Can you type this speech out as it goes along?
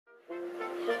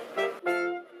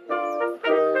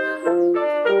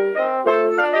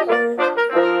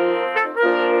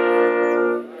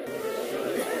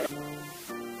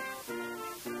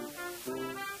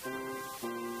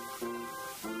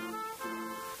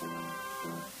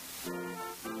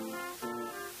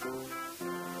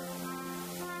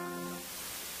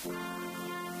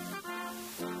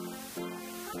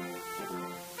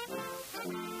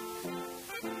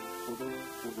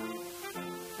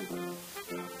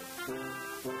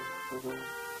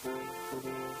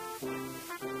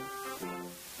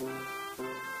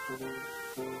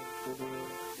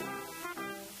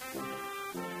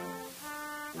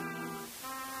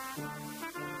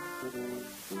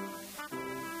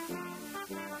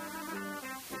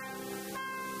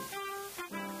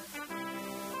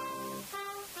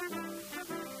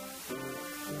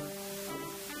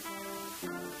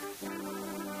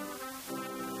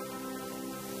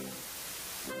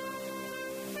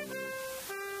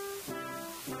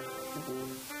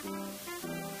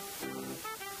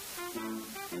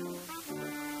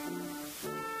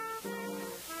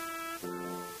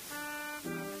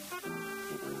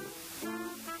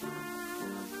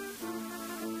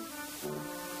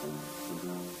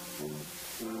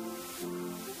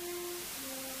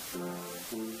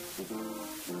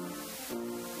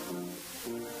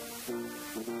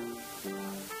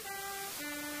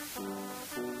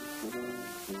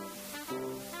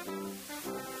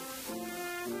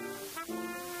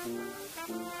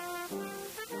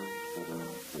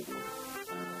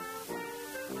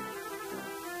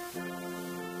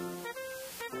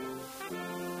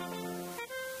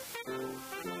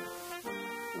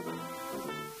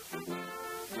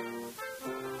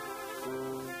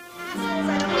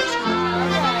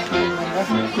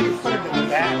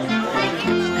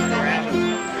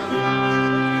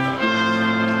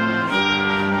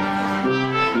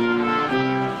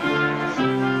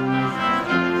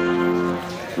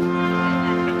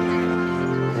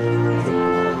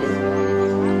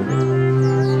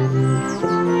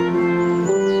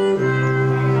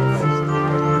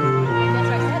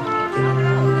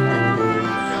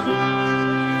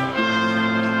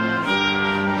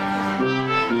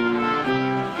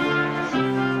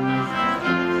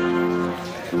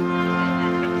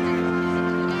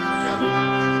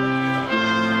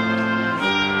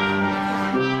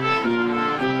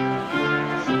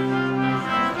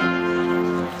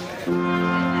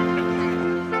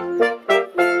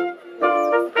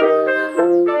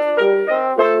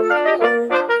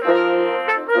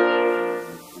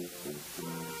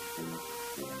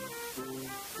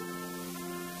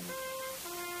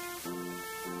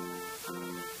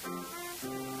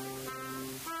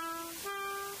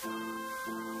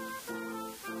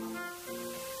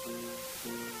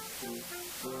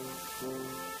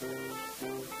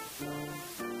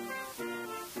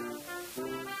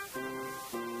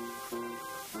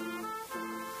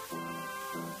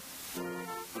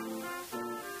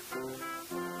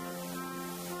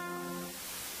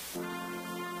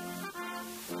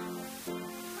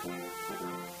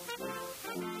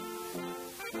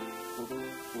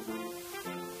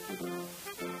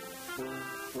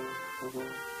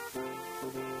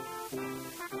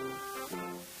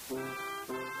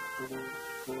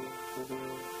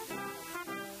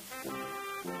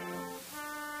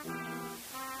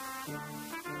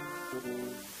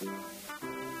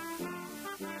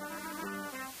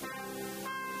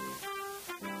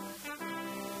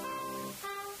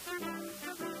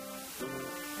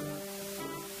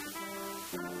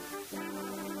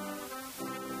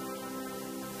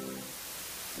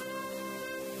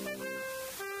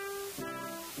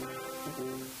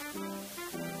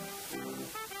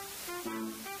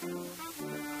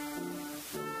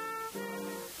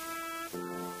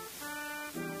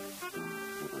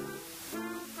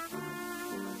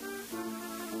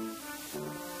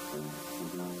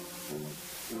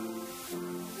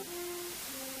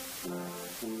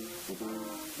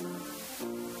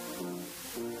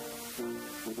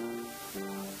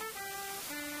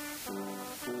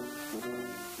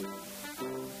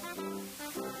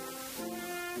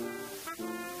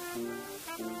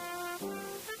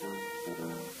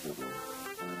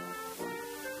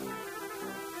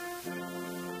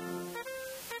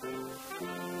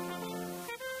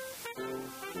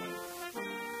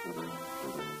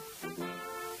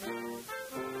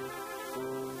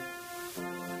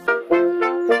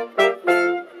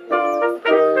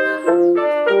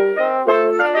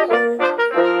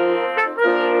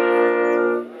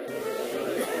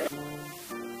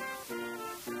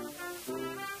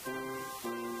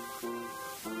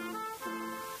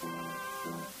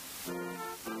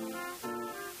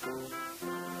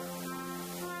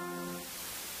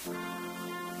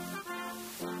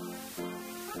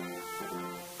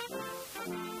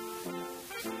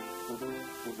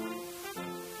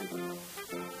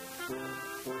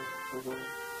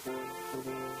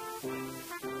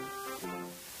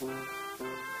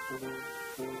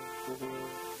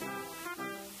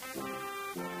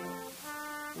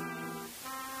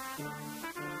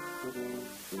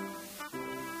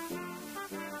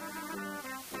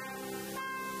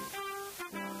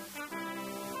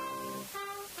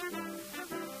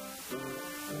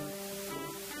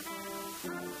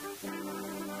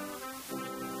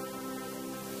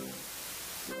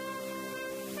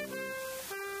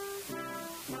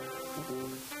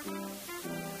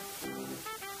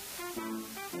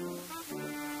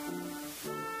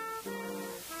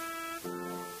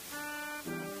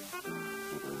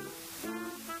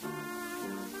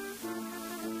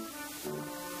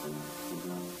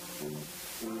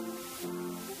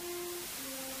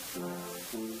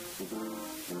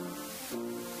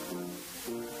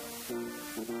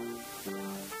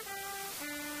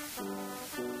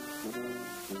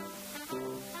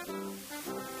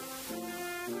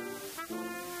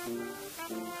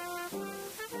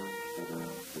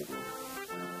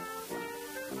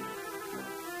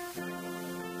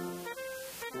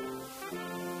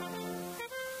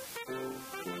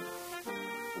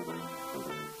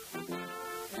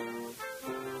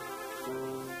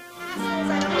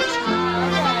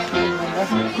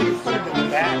Put it in the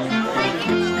back.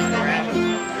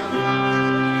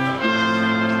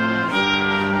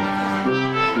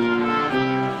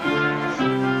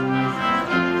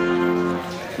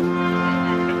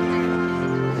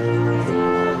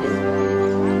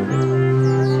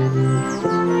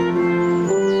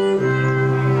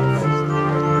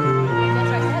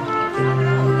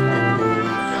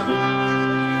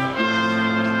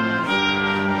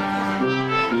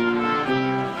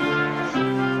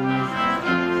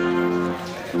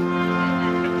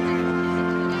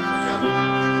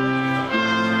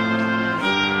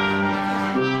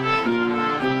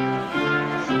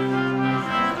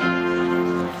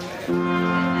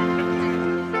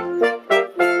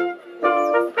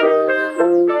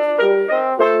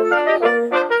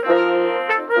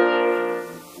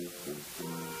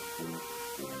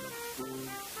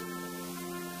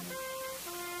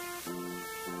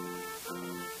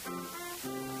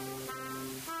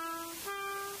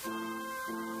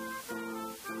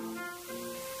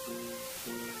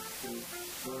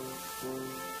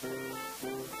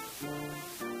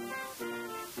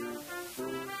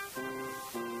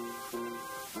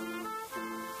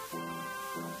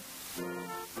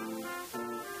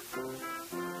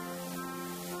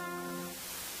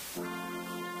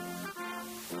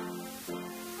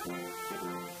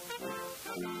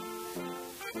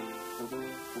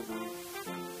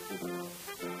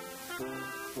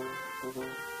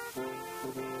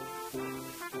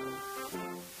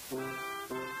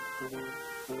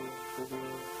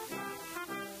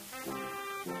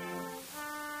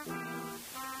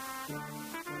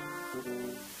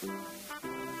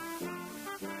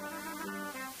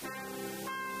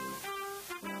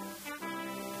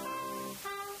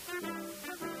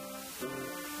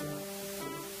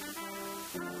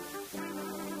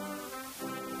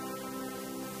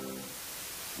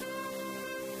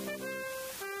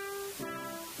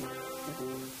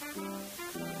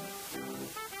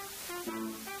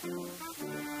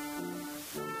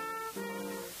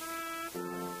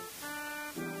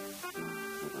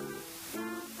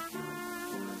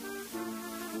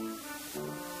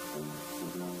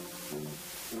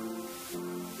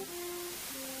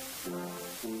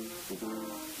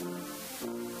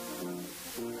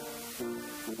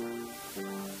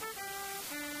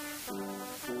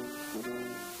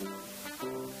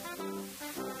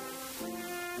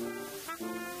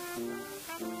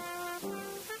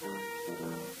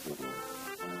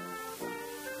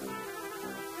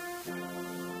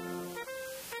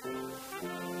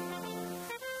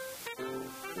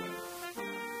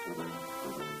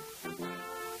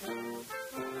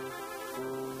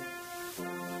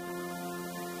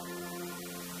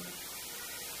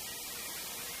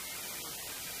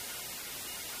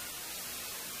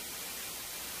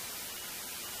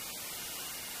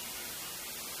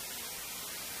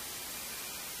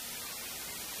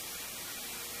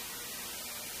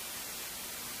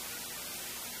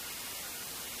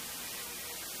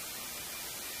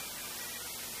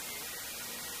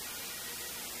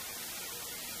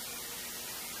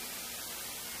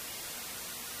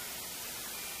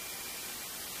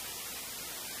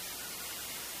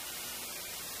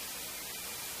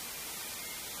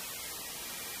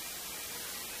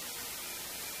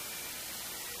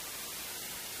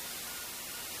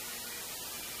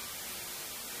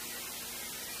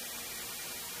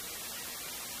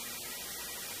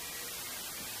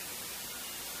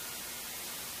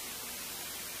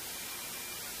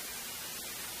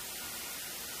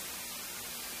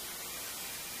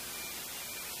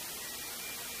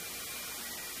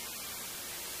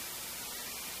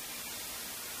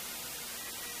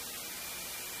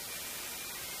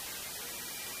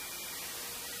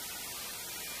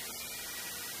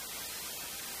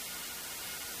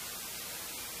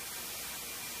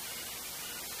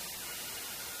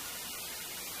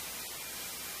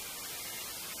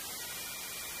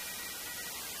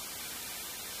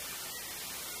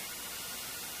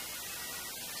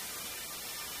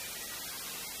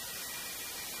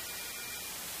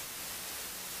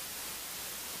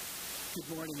 Good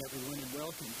morning, everyone, and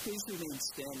welcome. Please remain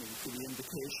standing for the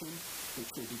invitation, which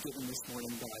will be given this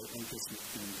morning by Commencement.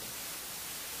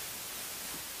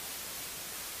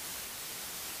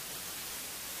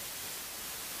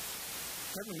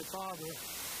 Heavenly Father,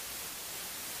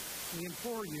 we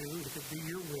implore you, if it be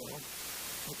your will,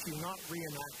 that you not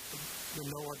reenact the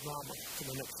Noah drama for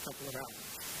the next couple of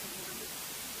hours.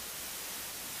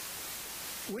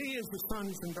 We, as the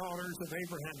sons and daughters of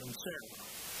Abraham and Sarah,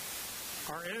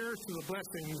 are heirs to the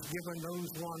blessings given those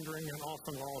wandering and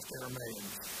often lost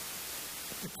Aramaeans.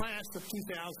 The class of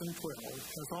 2012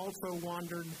 has also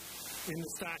wandered in the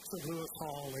stacks of Lewis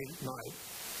Hall late at night.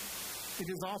 It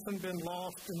has often been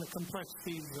lost in the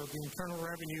complexities of the Internal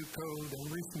Revenue Code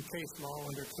and recent case law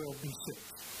under 12b-6.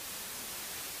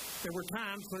 There were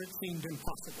times when it seemed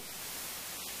impossible,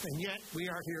 and yet we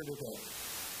are here today.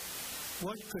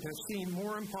 What could have seemed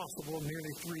more impossible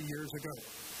nearly 3 years ago?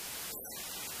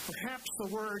 Perhaps the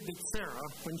word that Sarah,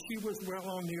 when she was well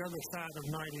on the other side of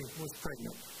 90, was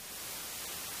pregnant.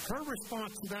 Her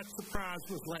response to that surprise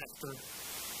was laughter,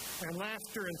 and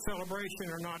laughter and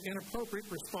celebration are not inappropriate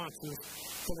responses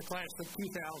for the class of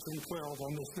 2012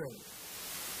 on this day.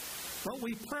 But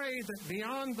we pray that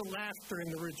beyond the laughter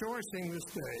and the rejoicing this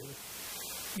day,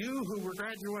 you who will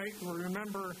graduate will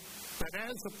remember that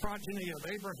as the progeny of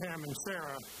Abraham and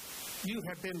Sarah, you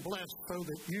have been blessed so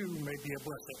that you may be a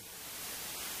blessing.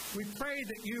 We pray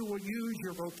that you will use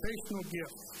your vocational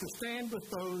gifts to stand with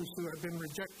those who have been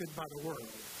rejected by the world.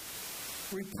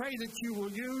 We pray that you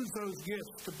will use those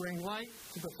gifts to bring light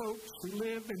to the folks who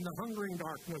live in the hungering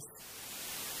darkness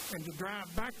and to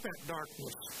drive back that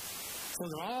darkness so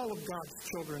that all of God's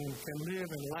children can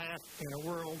live and laugh in a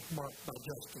world marked by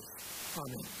justice.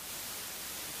 Amen.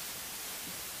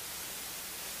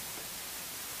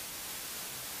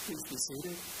 Please be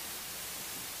seated.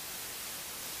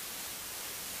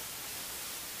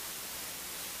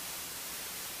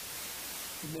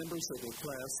 Members of the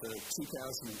class of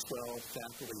 2012,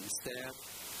 faculty and staff,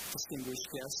 distinguished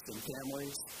guests and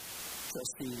families,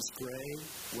 trustees Gray,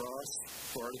 Ross,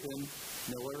 Bardavan,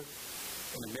 Miller,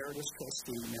 and Emeritus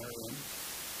Trustee Marion,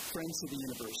 friends of the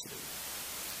university.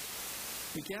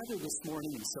 We gather this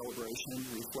morning in celebration,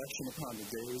 reflection upon the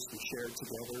days we shared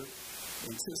together,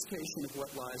 anticipation of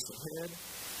what lies ahead,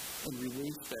 and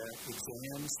relief that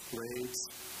exams, grades,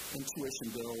 and tuition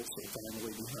bills are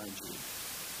finally behind you.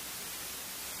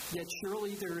 Yet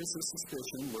surely there is a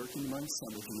suspicion lurking among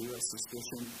some of you, a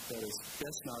suspicion that is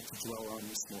best not to dwell on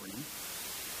this morning,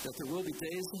 that there will be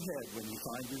days ahead when you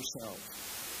find yourself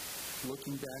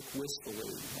looking back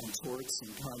wistfully on torts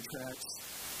and contracts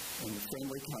and the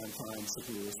friendly confines of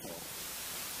Lewis Hall.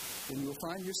 When you will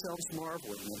find yourselves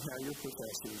marveling at how your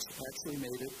professors actually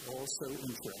made it all so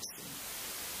interesting,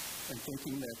 and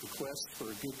thinking that the quest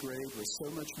for a good grade was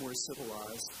so much more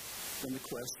civilized than the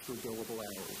quest for billable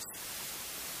hours,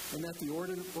 and that the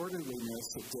orderliness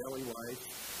of daily life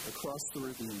across the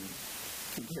ravine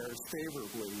compares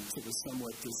favorably to the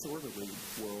somewhat disorderly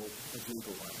world of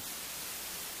legal life.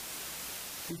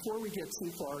 Before we get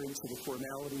too far into the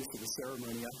formalities of the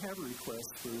ceremony, I have a request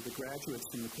for the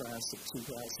graduates in the class of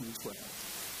 2012.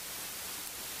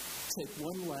 Take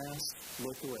one last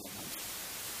look around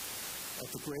at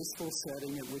the graceful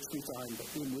setting in which we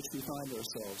find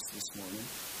ourselves this morning,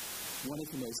 one of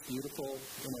the most beautiful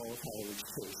in all of higher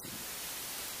education.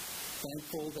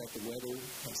 Thankful that the weather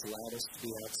has allowed us to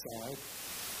be outside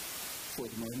for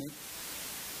the moment.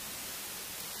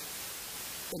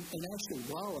 And actually,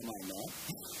 while I'm on that,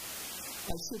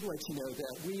 I should let you know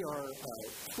that we are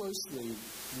closely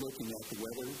looking at the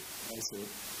weather as it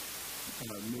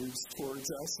moves towards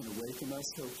us and away from us,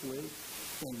 hopefully.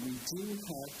 And we do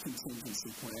have contingency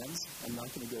plans. I'm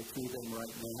not going to go through them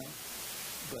right now.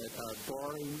 But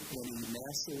barring any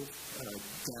massive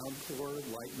downpour,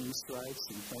 lightning strikes,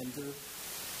 and thunder,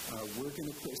 we're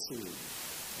going to proceed.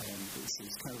 And this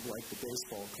is kind of like the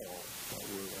baseball call that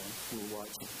we're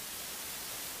watching.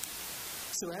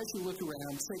 So as you look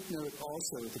around, take note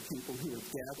also of the people who have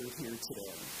gathered here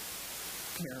today.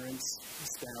 Parents,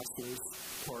 spouses,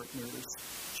 partners,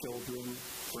 children,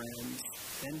 friends,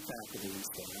 and faculty and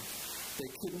staff. They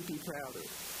couldn't be prouder.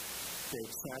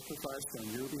 They've sacrificed on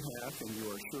your behalf, and you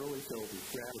are surely filled with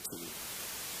gratitude.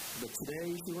 But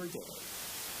today is your day,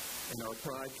 and our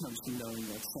pride comes from knowing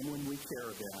that someone we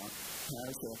care about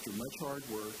has, after much hard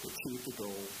work, achieved the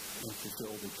goal and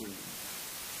fulfilled the dream.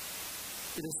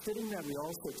 It is fitting that we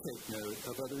also take note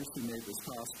of others who made this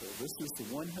possible. This is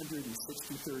the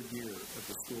 163rd year of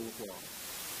the School of Law.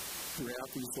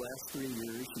 Throughout these last 3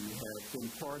 years, you have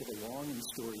been part of a long and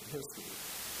storied history.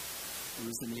 It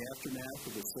was in the aftermath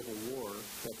of the Civil War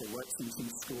that the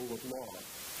Lexington School of Law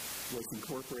was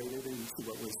incorporated into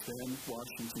what was then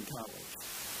Washington College.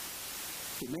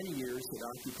 For many years, it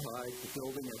occupied the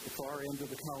building at the far end of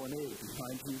the colonnade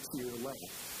behind you to your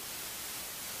left.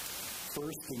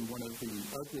 First, in one of the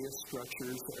ugliest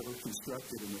structures ever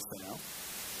constructed in the South,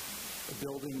 a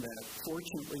building that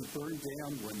fortunately burned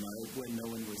down one night when no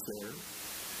one was there,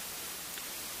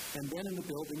 and then in the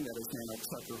building that is now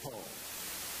Tucker Hall.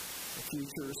 A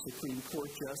future Supreme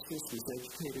Court justice was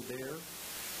educated there,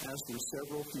 as were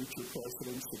several future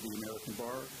presidents of the American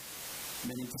Bar,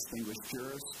 many distinguished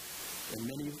jurists, and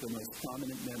many of the most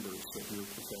prominent members of your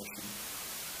profession.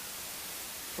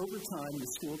 Over time,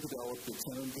 the school developed its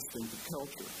own distinctive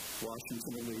culture.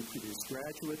 Washington and Lee produced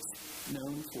graduates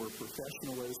known for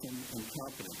professionalism and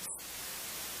competence,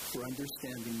 for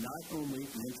understanding not only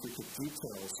the intricate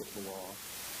details of the law,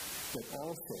 but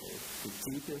also the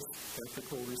deepest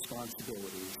ethical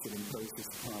responsibilities it imposes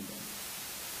upon them.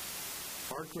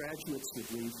 Our graduates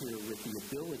would leave here with the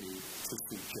ability to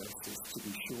seek justice, to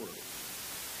be sure,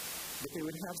 but they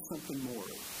would have something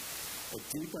more, a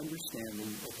deep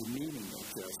understanding of the meaning of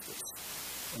justice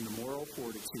and the moral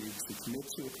fortitude to commit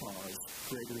to a cause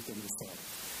greater than the self.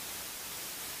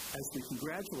 As we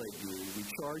congratulate you, we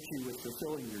charge you with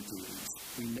fulfilling your duties.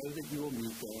 We know that you will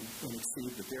meet them and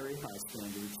exceed the very high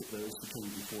standards of those who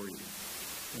came before you,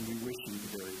 and we wish you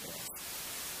the very best.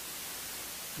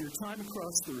 Your time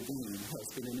across the ravine has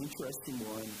been an interesting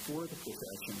one for the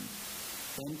profession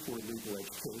and for legal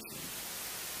education.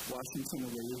 Washington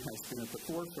and Lee has been at the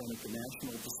forefront of the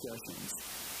national discussions,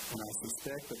 and I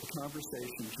suspect that the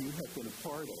conversations you have been a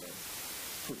part of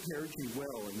prepared you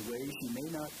well in ways you may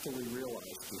not fully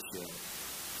realize just yet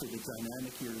for the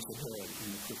dynamic years ahead in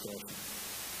the profession.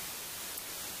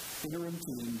 Interim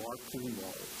Dean Mark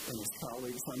Greenwald and his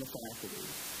colleagues on the faculty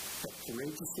have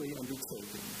courageously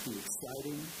undertaken the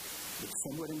exciting but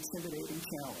somewhat intimidating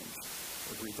challenge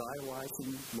of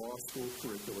revitalizing law school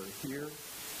curricula here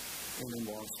and in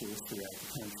law schools throughout the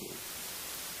country.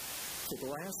 For the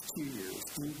last 2 years,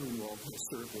 Dean Greenwald has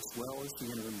served as well as the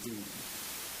interim dean.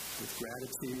 With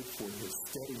gratitude for his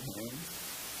steady hand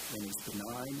and his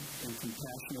benign and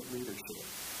compassionate leadership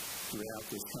throughout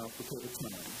this complicated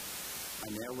time, I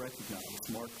now recognize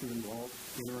Mark Greenwald,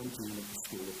 interim dean of the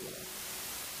School of Law.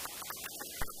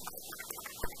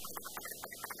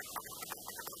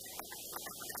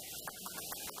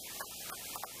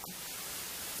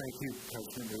 Thank you,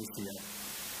 President Lucia,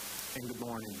 and good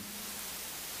morning.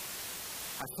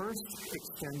 I first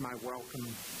extend my welcome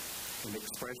and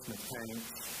expression of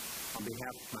thanks on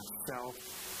behalf of myself,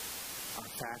 our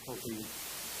faculty,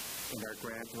 and our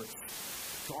graduates,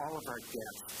 to all of our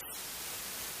guests,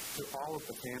 to all of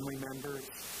the family members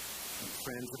and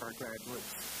friends of our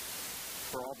graduates,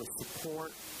 for all the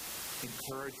support,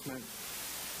 encouragement,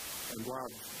 and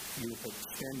love you have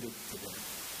extended to them.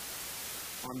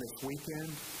 On this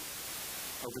weekend,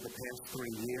 over the past 3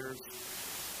 years,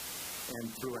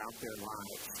 and throughout their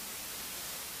lives.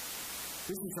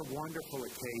 This is a wonderful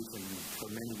occasion for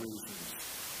many reasons.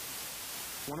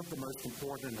 One of the most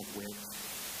important of which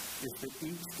is that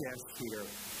each guest here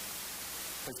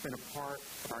has been a part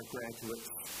of our graduates'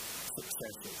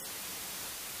 successes.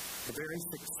 The very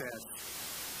success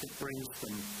that brings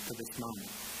them to this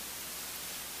moment.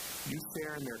 You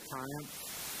share in their triumph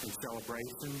and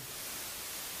celebration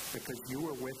because you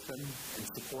were with them and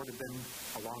supported them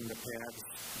along the paths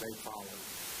they followed.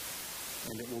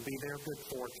 And it will be their good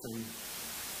fortune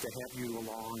to have you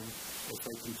along as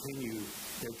they continue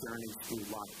their journeys through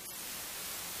life.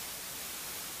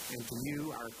 And to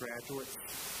you, our graduates,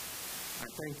 I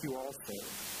thank you also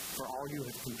for all you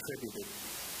have contributed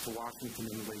to Washington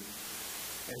and Lee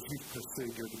as you've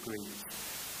pursued your degrees.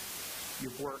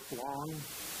 You've worked long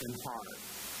and hard.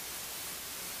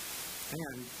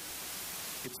 And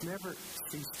it's never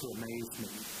ceased to amaze me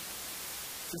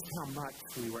just how much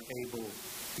we were able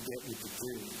to get you to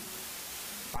do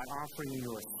by offering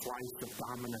you a slice of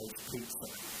Domino's pizza.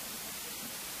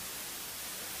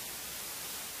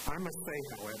 I must say,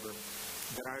 however,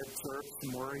 that I observed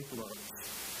some worried looks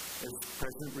as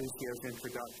President Ruccio's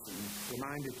introduction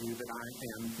reminded you that I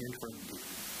am interim dean.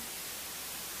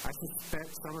 I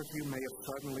suspect some of you may have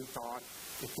suddenly thought,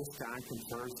 if this guy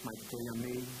confers my degree on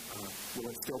me, will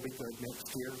it still be good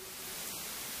next year?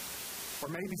 Or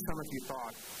maybe some of you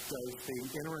thought, does the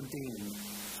interim dean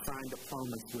sign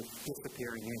diplomas with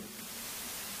disappearing ink?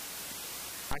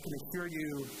 I can assure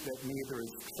you that neither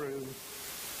is true.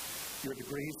 Your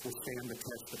degrees will stand the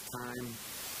test of time,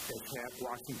 as have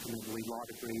Washington and Lee law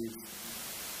degrees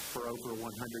for over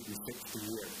 160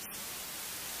 years.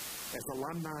 As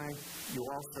alumni, you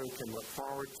also can look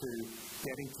forward to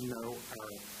getting to know our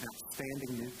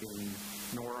outstanding new dean,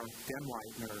 Nora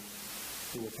Denleitner,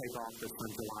 who will take office on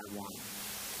July 1.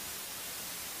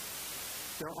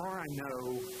 There are, I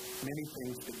know, many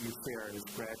things that you share as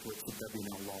graduates of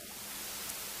W&L Law,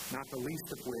 not the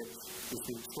least of which is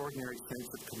the extraordinary sense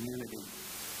of community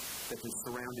that has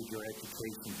surrounded your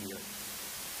education here.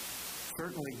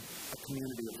 Certainly a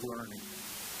community of learning,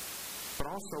 but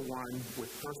also one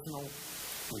with personal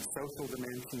and social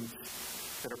dimensions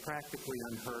that are practically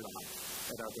unheard of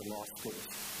at other law schools.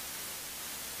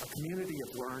 A community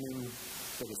of learning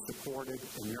that is supported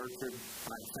and nurtured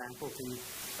by a faculty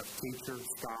of teachers,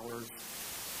 scholars,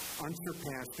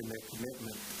 unsurpassed in their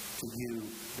commitment to you,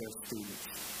 their students.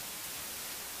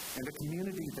 And a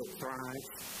community that thrives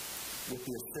with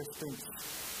the assistance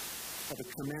of a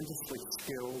tremendously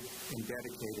skilled and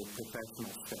dedicated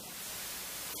professional staff.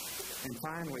 And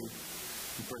finally,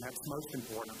 and perhaps most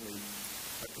importantly,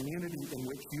 a community in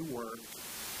which you work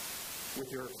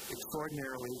with your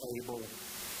extraordinarily able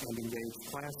and engaged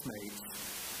classmates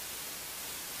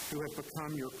who have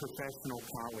become your professional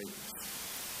colleagues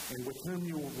and with whom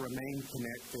you will remain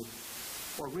connected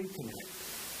or reconnect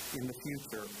in the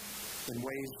future in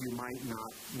ways you might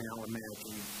not now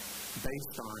imagine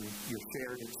based on your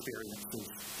shared experiences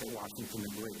at Washington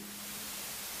and Lee.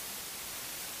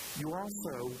 You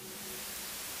also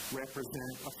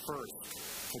represent a first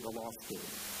to the law school.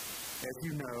 As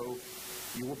you know,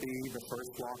 you will be the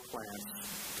first law class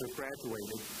to have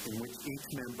graduated in which each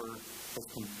member has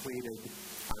completed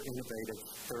our innovative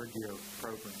third-year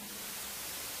program.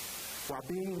 While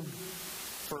being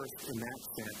first in that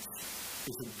sense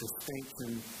is a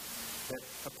distinction that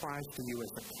applies to you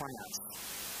as a class,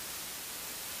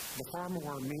 the far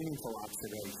more meaningful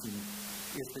observation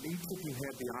is that each of you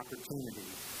had the opportunity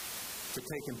to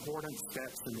take important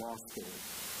steps in law school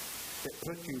that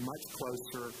put you much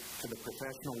closer to the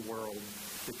professional world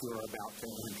that you are about to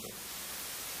enter.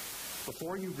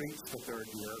 Before you reached the third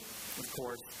year, of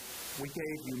course, we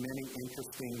gave you many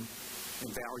interesting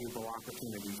and valuable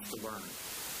opportunities to learn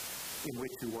in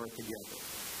which you work together.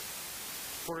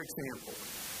 For example,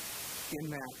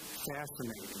 in that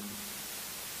fascinating,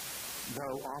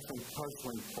 though often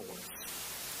puzzling course,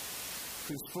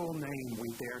 whose full name we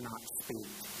dare not speak,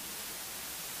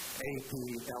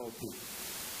 APLP.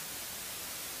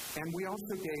 And we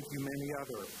also gave you many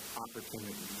other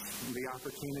opportunities, the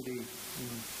opportunity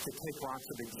to take lots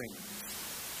of exams.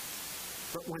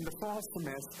 But when the fall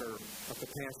semester of the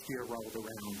past year rolled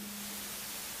around,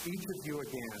 each of you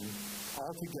again,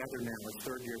 all together now as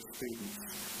third-year students,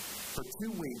 for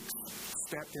 2 weeks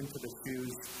stepped into the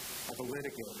shoes of a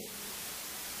litigator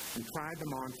and tried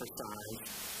them on for size,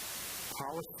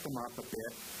 polished them up a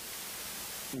bit,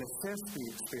 and assessed the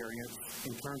experience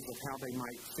in terms of how they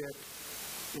might fit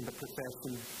in the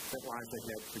profession that lies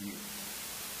ahead for you.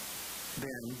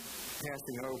 Then,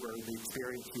 passing over the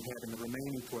experience you had in the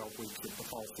remaining 12 weeks of the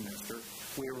fall semester,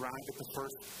 we arrived at the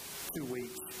first 2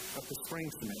 weeks of the spring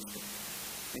semester,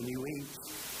 and you each,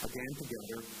 again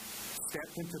together,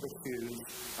 stepped into the shoes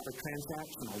of a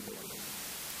transactional lawyer.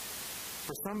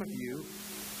 For some of you,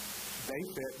 they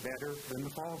fit better than the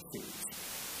fall shoes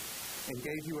and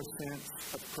gave you a sense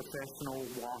of professional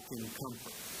walking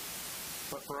comfort.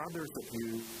 But for others of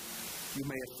you, you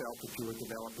may have felt that you were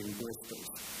developing blisters.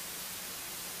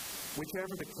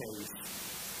 Whichever the case,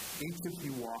 each of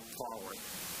you walked forward,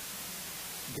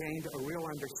 gained a real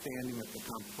understanding of the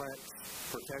complex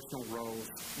professional roles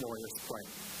lawyers play,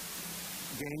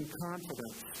 gained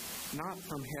confidence not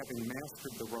from having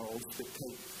mastered the roles that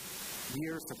take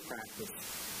years of practice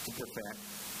to perfect,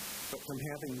 but from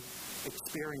having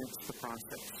experienced the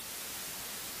process,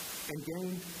 and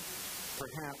gained,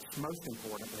 perhaps most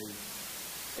importantly,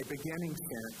 a beginning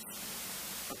sense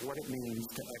of what it means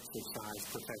to exercise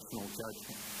professional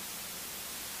judgment.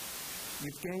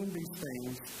 You've gained these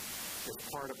things as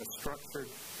part of a structured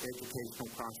educational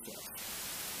process.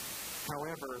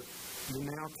 However, you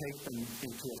now take them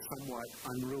into a somewhat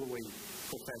unruly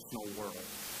professional world.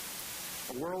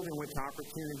 A world in which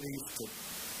opportunities to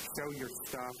show your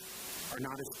stuff are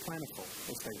not as plentiful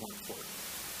as they once were.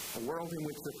 A world in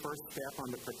which the first step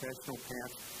on the professional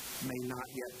path may not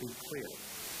yet be clear.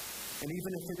 And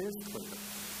even if it is clear,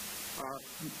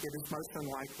 it is most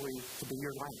unlikely to be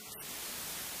your last.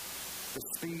 The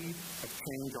speed of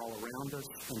change all around us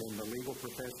and in the legal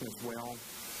profession as well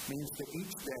means that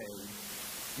each day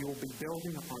you will be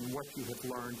building on what you have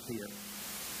learned here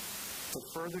to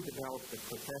further develop the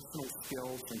professional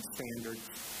skills and standards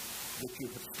that you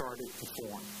have started to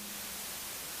form.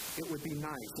 It would be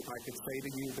nice if I could say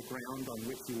to you the ground on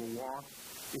which you will walk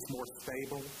is more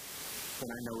stable then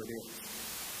I know it is.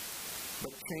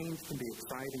 But change can be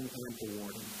exciting and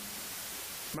rewarding.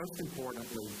 Most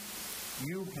importantly,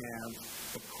 you have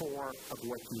the core of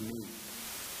what you need.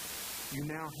 You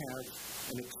now have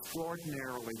an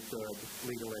extraordinarily good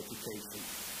legal education,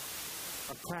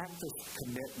 a practiced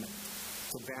commitment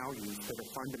to values that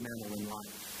are fundamental in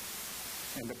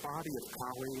life, and a body of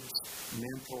colleagues,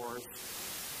 mentors,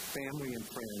 family, and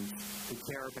friends who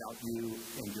care about you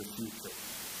and your future.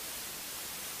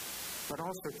 But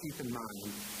also keep in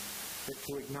mind that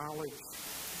to acknowledge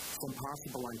some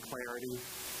possible unclarity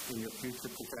in your future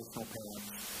professional path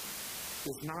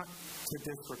is not to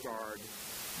disregard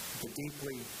the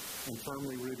deeply and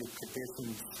firmly rooted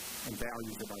traditions and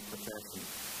values of our profession,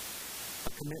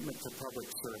 a commitment to public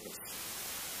service,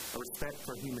 a respect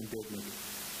for human dignity,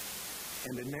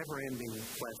 and a never-ending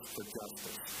quest for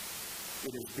justice.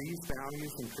 It is these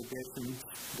values and traditions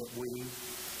that we,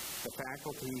 the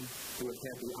faculty who have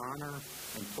had the honor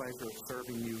and pleasure of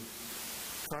serving you,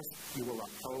 trust you will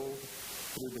uphold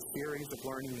through the series of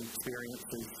learning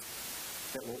experiences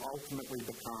that will ultimately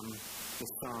become the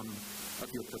sum of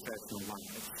your professional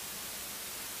lives.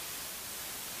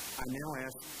 I now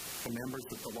ask the members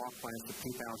of the law class of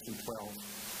 2012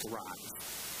 to rise.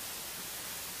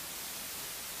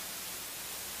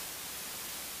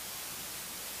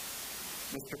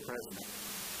 Mr. President,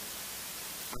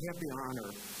 I have the honor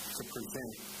to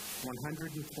present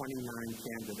 129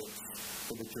 candidates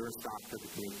for the Juris Doctor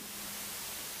degree.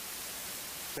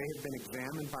 They have been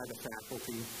examined by the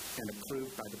faculty and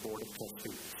approved by the Board of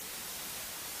Trustees.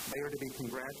 They are to be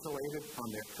congratulated on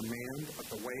their command of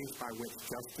the ways by which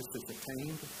justice is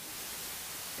attained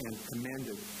and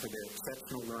commended for their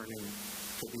exceptional learning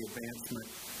for the advancement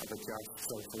of a just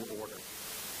social order.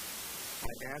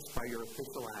 I ask by your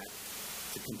official act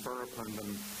to confer upon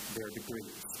them their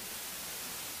degrees.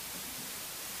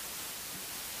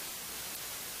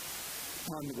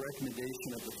 Upon the recommendation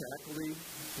of the faculty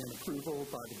and approval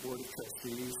by the Board of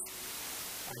Trustees,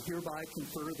 I hereby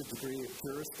confer the degree of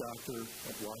Juris Doctor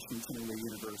at Washington and Lee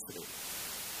University.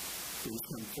 Please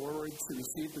come forward to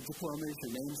receive the diploma as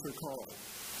your names are called.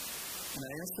 And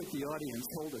I ask that the audience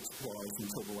hold its applause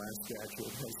until the last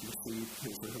graduate has received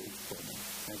his or her diploma.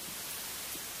 Thank you.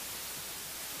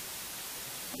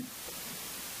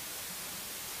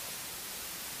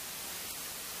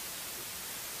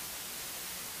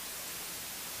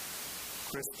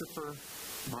 Christopher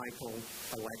Michael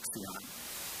Alexion.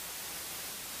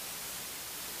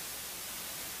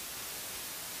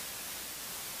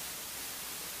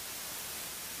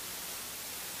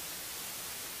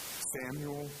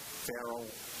 Samuel Farrell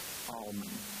Allman.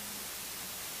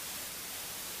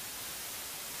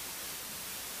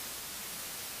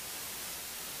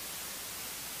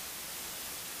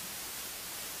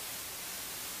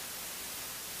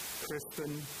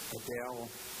 Kristen Adele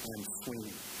M.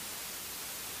 Sweeney.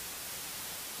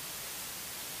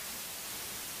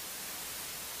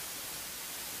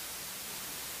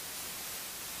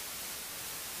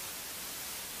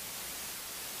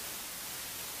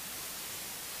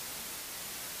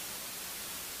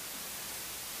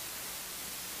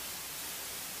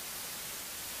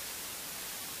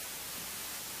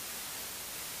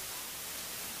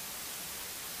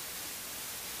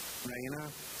 Raina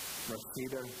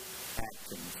Rashida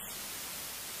Atkins.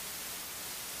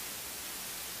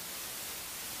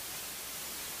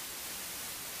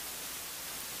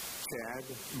 Chad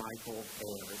Michael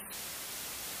Ayers.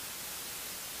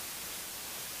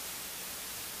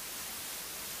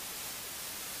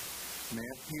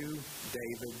 Matthew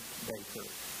David Baker.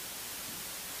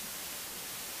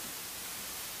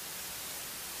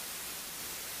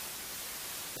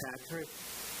 Patrick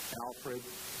Alfred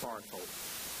Bartle.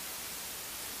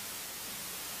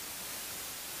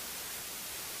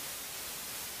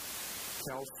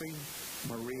 Kelsey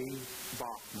Marie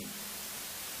Bachman.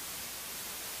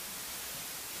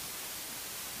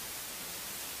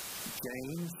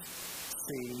 James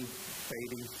C.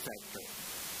 Beatty Sector.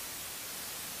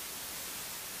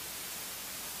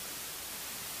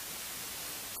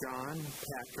 John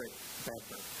Patrick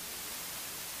Becker.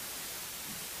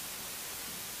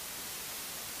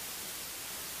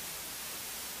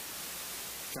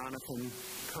 Jonathan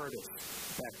Curtis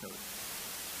Becker.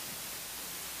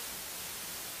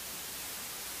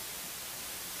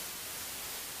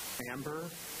 Amber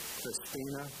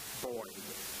Christina Boyd.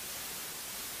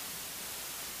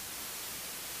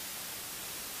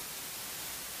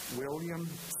 William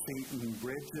Seaton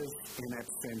Bridges in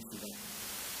absentia.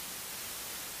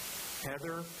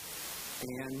 Heather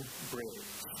Ann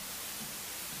Briggs.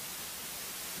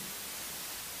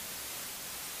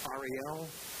 Ariel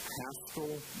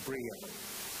Haskell Brio.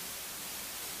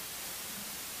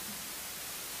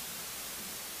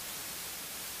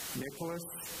 Nicholas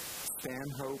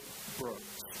Stanhope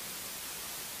Brooks.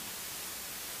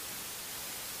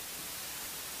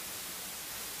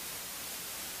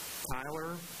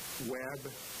 Tyler Webb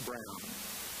Brown.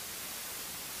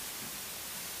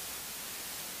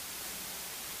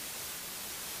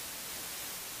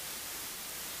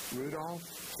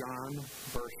 Rudolph John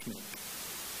Burschnick.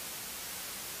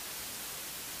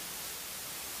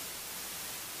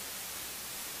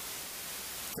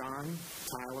 John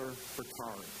Tyler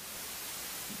Bertard.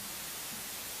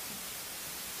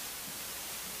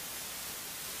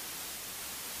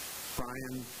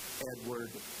 Brian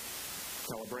Edward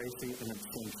Calabresi and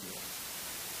abstention.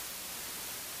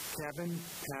 Kevin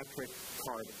Patrick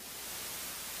Carter.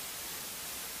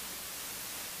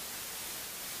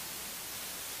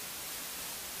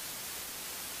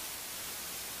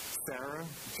 Sarah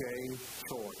J.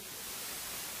 Choi.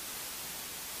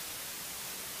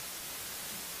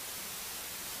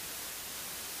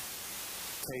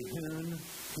 Taehoon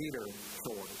Peter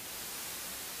Choi.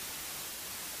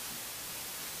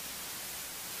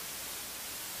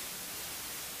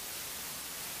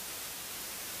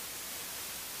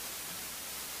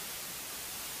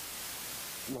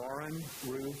 Lauren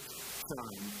Ruth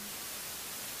Sun.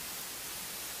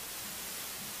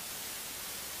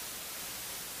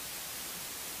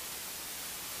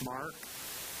 Mark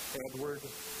Edward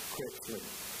Critchley.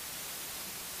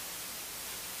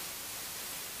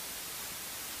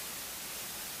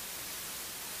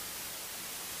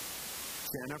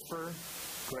 Jennifer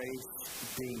Grace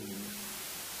Dean.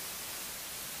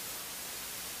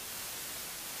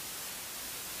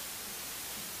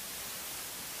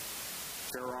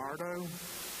 Gerardo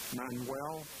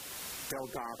Manuel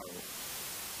Delgado.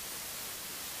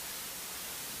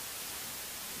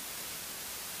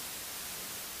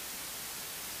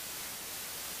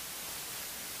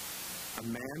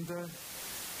 Amanda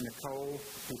Nicole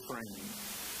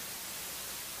Dufresne.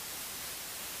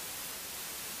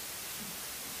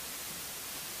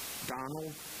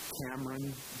 Donald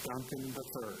Cameron Duncan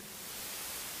III.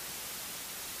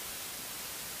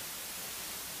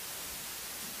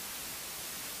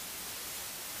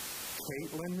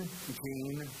 Caitlin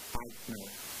Jean Eichner.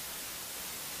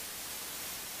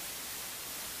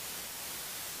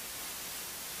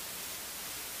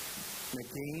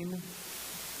 Nadine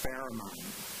Fairmont.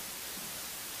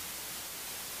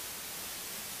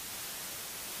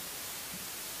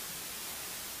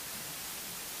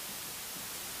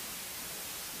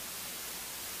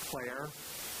 Claire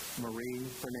Marie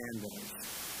Fernandez.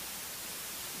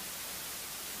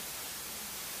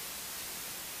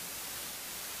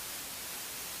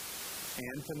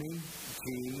 Anthony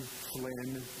G.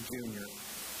 Flynn, Jr.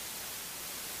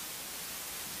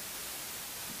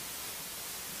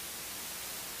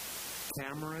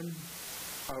 Cameron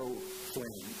O. Flynn.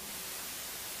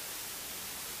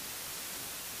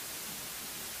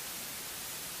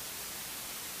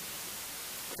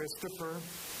 Christopher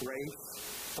Grace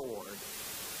Ford.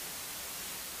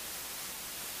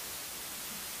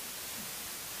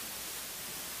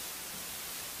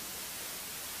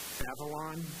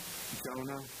 Avalon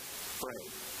Jonah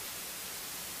Frey.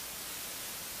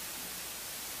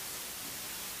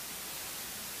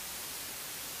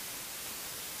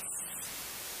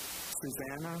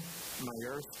 Susanna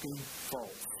Mayersky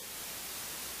Fultz.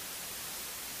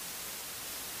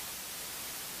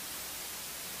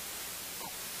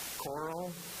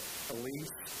 Coral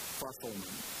Elise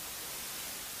Fusselman.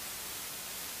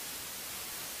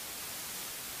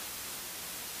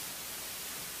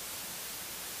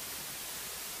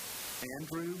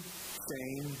 Andrew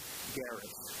Shane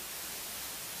Garris.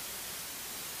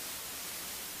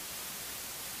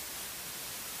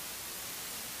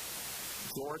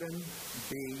 Jordan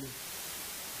B.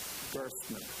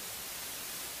 Gerstner.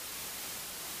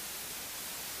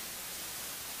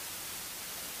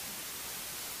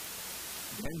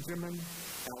 Benjamin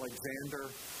Alexander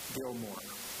Gilmore.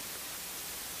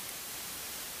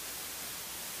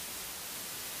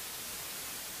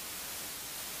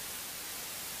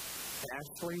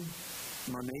 Ashley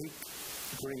Monique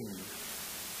Green.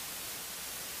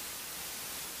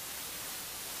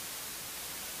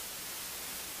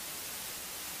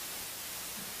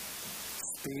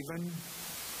 Stephen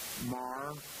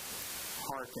Marr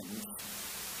Harkins.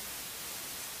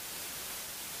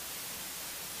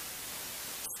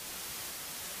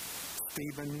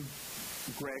 Stephen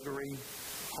Gregory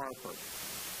Harper.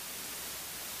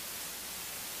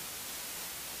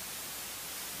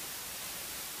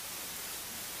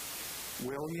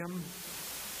 William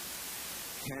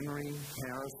Henry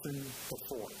Harrison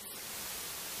IV.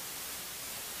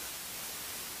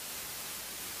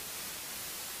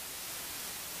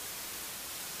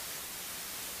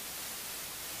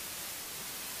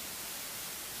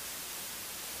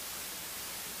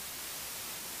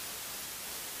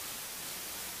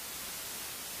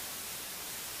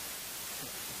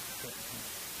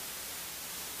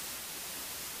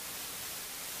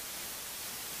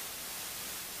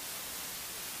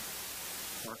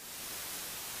 Give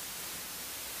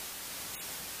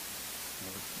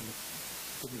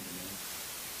me a minute.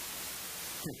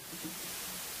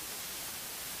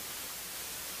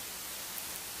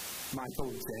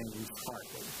 Michael James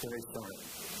Hartley. Very sorry.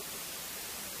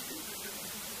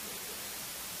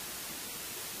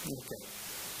 Okay.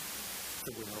 So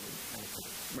we're over. Okay.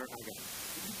 I got it.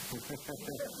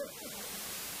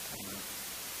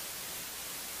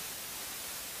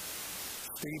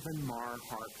 Stephen Marr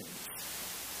Harkins.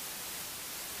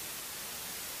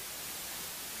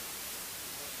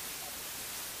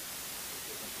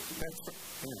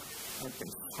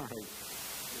 Okay, sorry.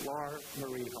 Laura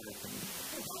Marie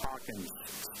Hawkins,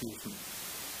 excuse me.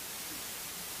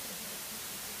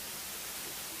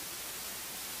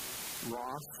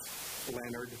 Ross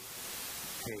Leonard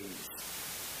Hayes.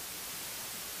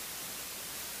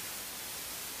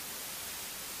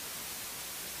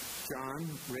 John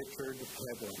Richard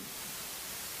Hedlund.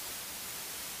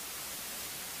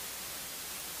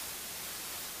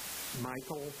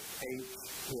 Michael H.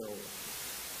 Hill.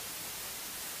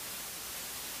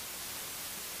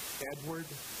 Edward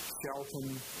Shelton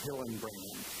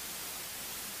Hillenbrand.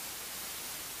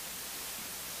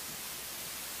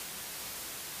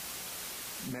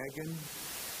 Megan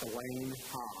Elaine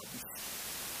Hobbs.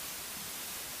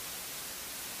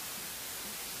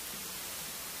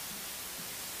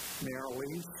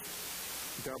 Marilise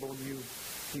W.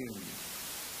 Hume.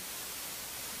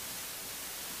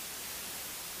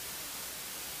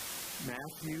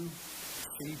 Matthew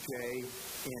C.J.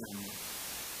 M.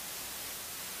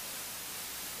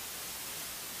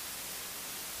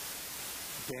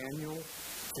 Daniel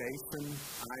Jason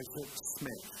Isaac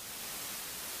Smith.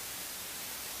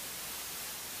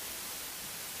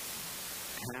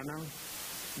 Hannah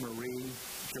Marie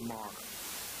Jamar.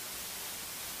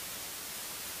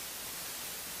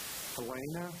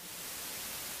 Helena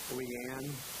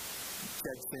Leanne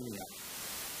Jedsinia.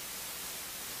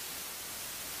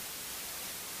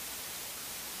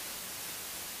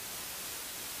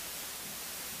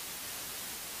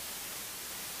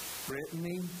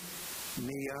 Brittany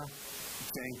Mia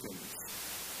Jenkins.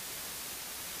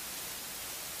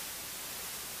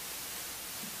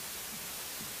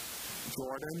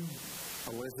 Jordan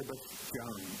Elizabeth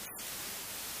Jones.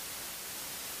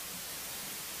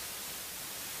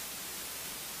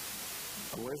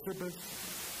 Elizabeth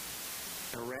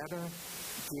Aretta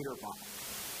Dieterbach.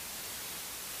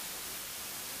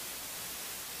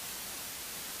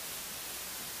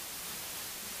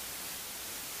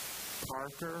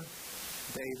 Parker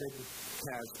David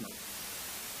Kasman.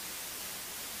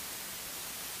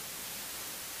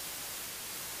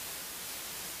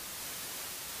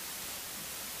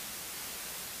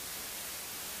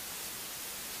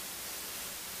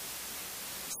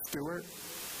 Stuart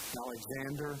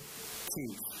Alexander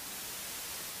Keith.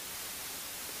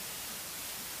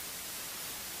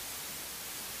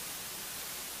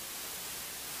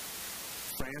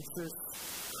 Francis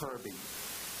Kirby.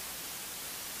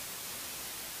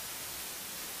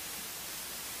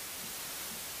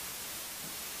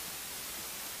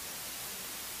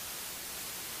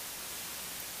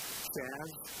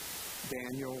 Chaz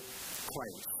Daniel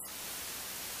Clay.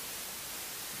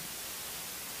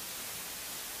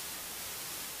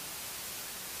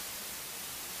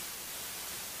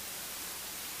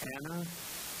 Anna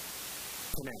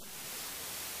Connect.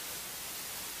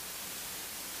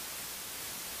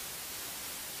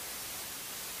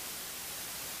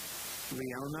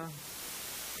 Leona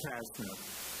Krasner.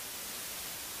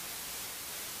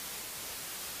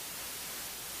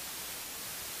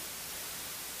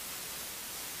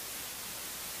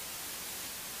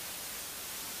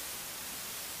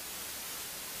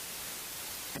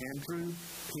 Andrew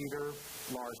Peter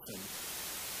Larson.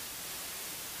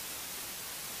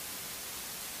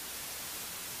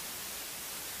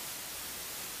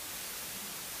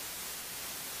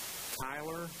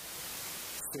 Tyler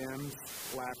Sims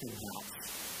Lappinghouse.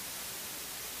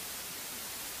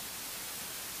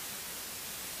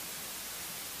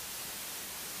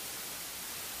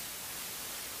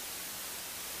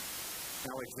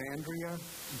 Alexandria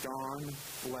Dawn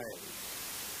Lay.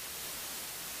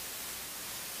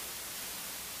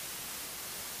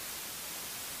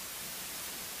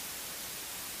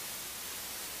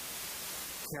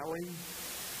 Kelly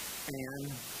Ann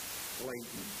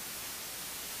Layton.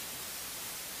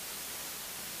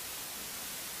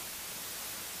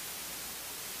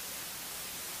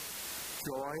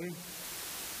 Joy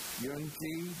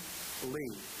Yunji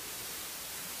Lee.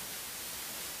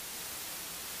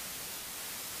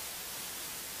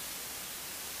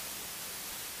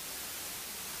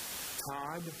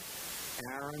 Todd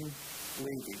Aaron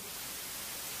Levy.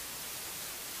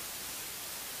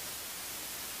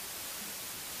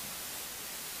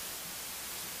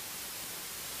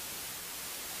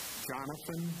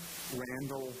 Jonathan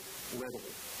Randall Little.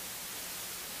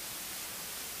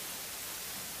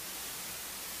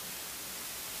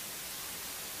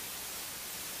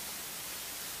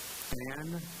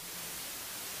 Anne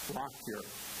Lockyer.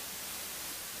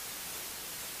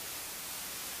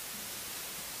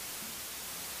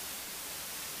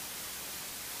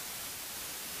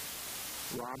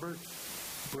 Robert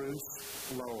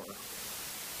Bruce Lower.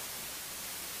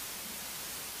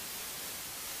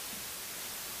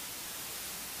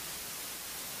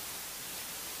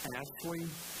 Ashley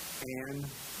Ann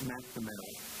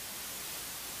McNamara.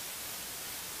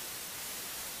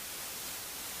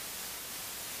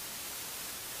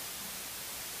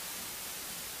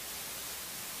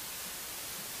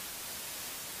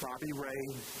 Bobby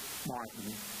Ray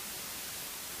Martin.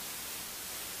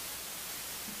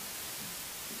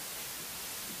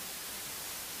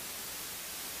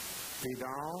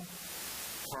 Vidal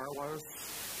Carlos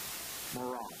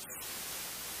Moraz.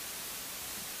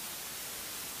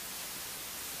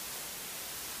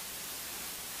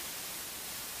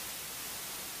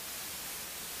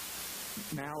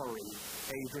 Mallory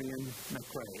Adrian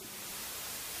McRae.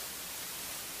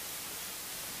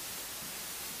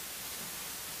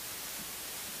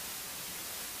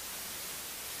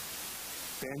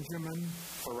 Benjamin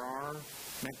Farrar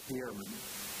McDearman.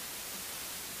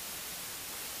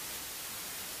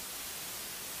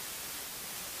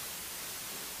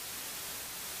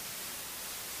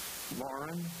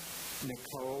 Lauren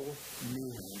Nicole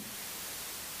Meehan.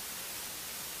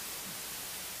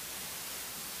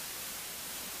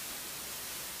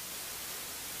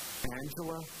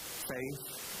 Angela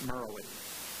Faith Merley.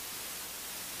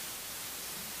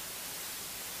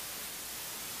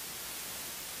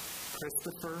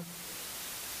 Christopher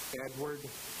Edward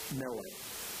Miller.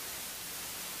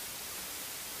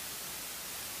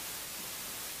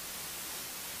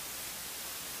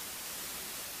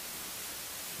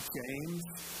 James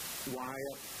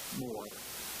Wyatt Moore.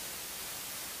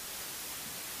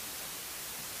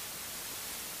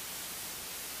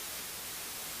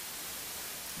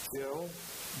 Jill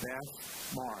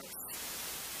Beth Morris.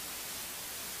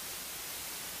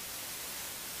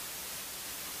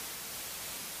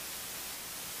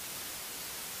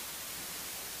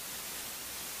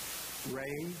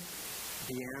 Ray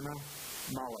Deanna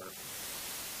Muller.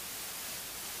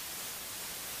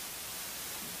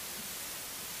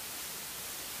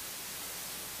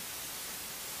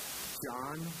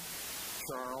 John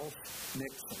Charles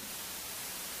Nixon.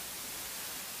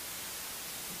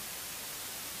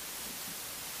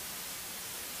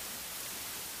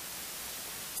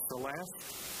 Celeste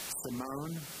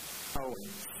Simone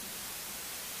Owens.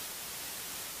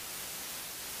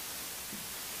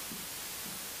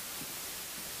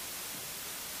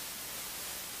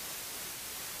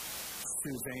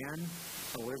 Suzanne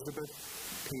Elizabeth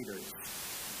Peters.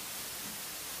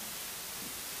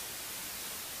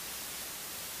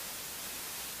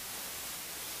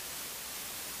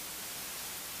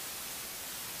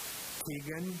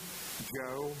 Keegan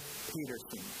Joe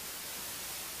Peterson.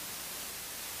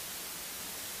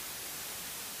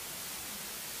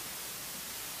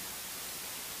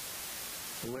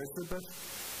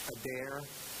 Elizabeth Adair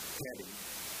Petty.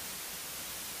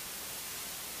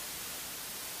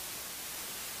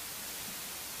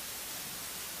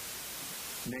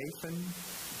 Nathan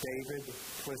David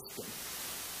Twiston.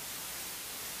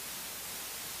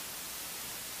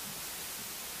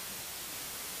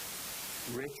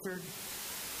 Richard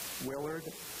Willard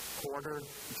Porter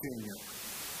Jr.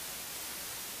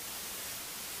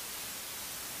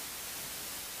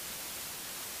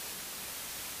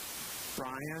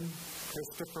 Brian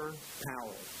Christopher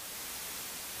Powell.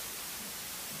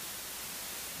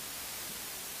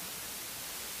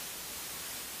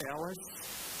 Ellis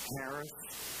Harris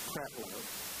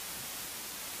Cretlow.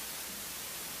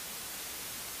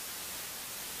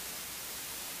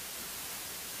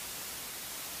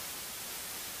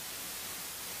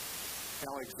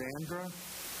 Alexandra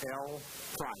L.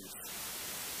 Price.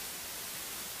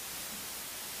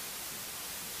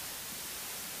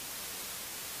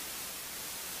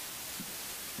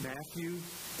 Matthew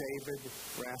David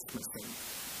Rasmussen.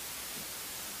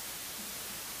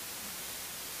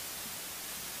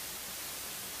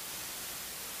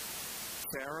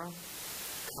 Sarah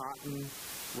Cotton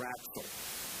Ratzel.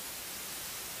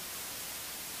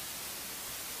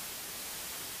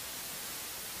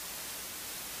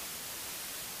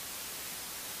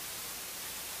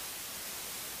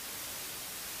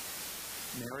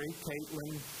 Mary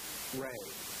Caitlin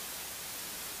Ray.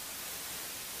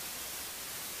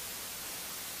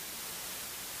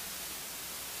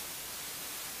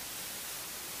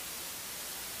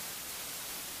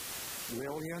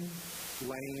 William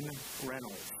Lane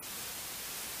Reynolds.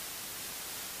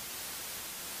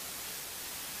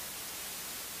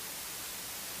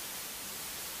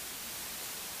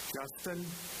 Justin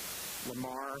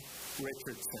Lamar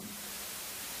Richardson.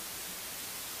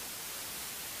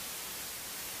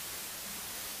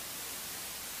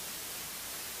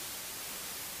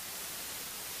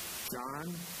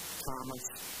 John Thomas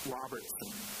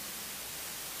Robertson.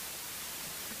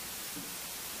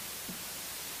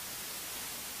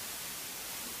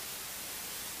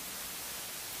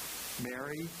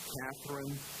 Mary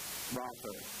Catherine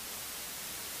Rother.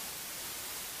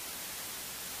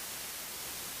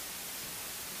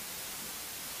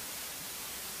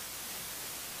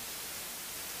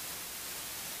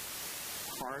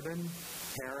 Hardin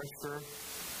Harrister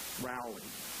Rowley.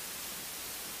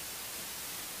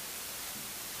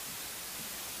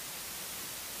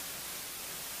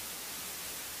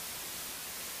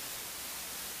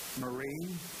 Marie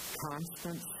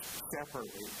Constance Shepperly.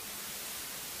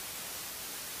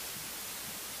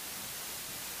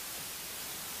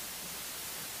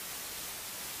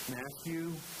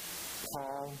 Matthew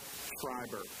Paul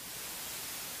Schreiber.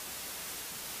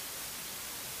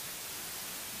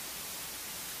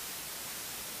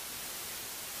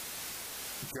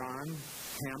 John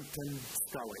Hampton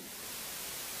Scully.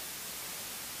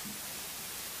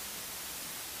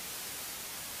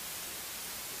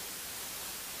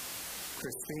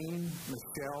 Christine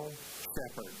Michelle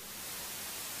Shepard.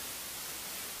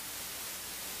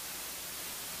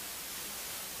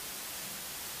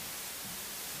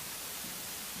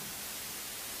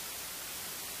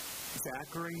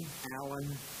 Zachary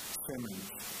Allen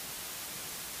Simmons.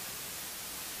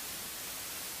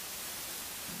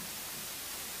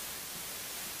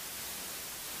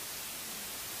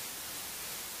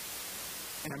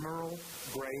 Emerald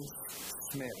Grace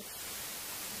Smith.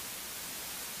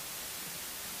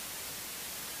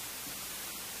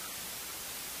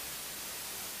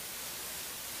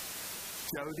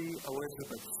 Jody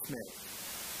Elizabeth Smith.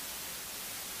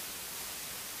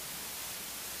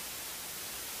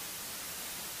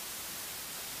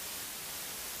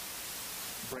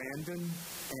 Brandon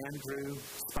Andrew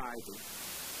Spivey.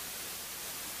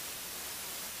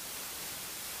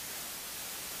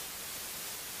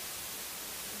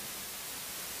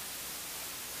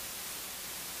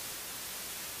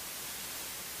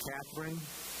 Catherine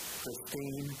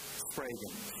Christine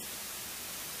Spragan.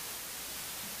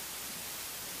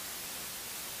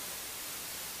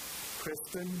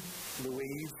 Kristen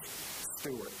Louise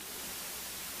Stewart.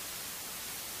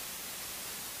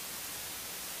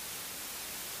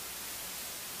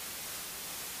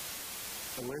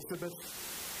 Elizabeth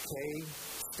K.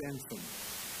 Stinson.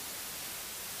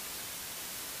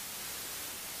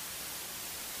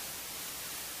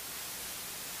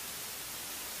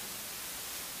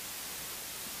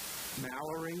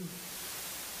 Mallory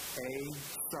A.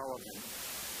 Sullivan.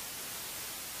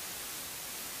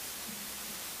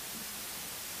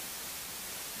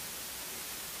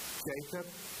 Jacob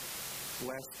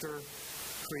Lester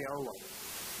Criollo.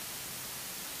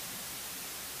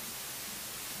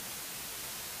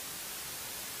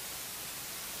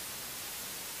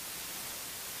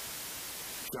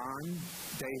 John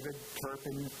David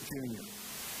Turpin Jr.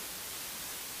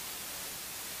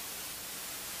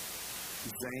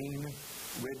 Zane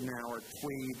Ridnour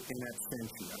Tweed in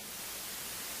absentia.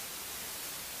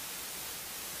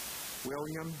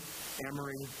 William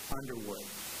Emery Underwood.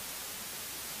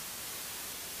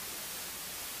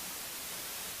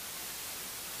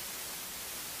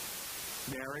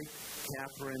 Mary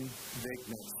Catherine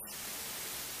Vignes.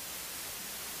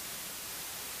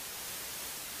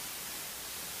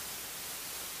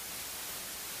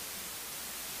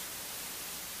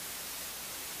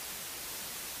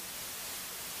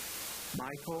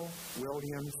 Michael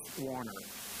Williams Warner.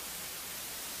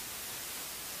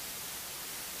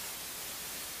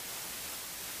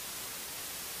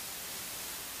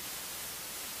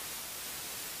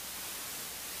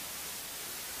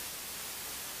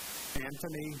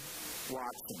 Anthony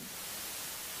Watson.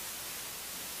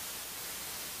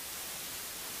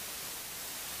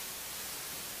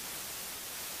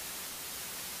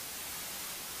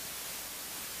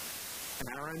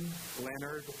 Aaron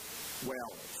Leonard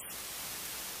Wells.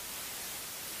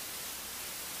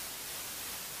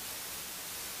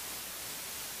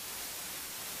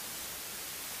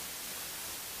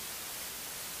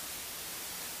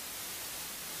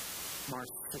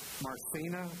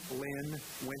 Marcina Lynn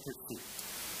Wintersee.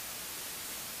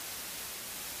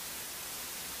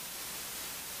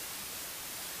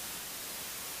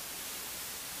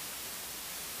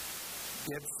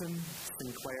 Gibson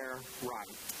Sinclair Wright.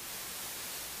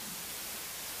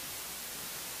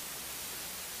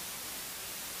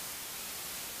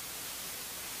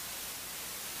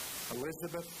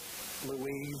 Elizabeth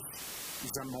Louise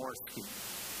Zamorsky.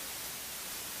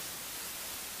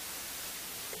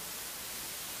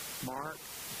 Mark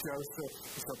Joseph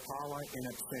Zapala in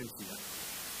absentia.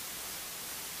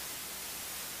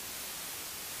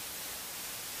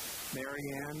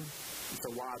 Marianne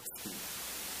Zawodsky.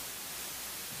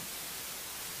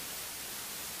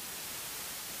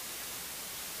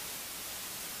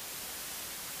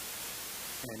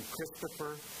 And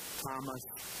Christopher Thomas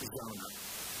Zona.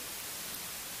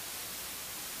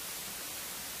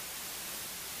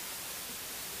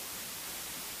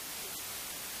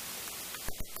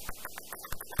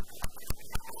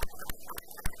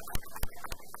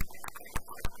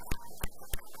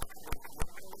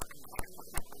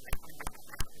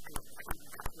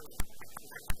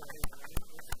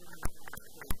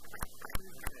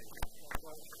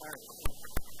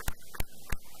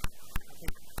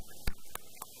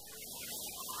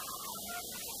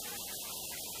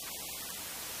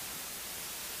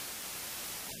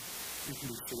 You can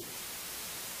be seated.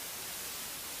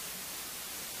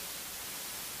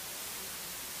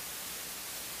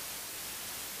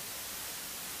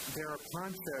 There are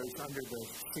ponchos under the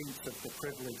seats of the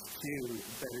privileged pew,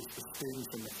 that is the students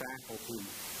and the faculty.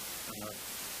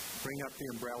 Bring up the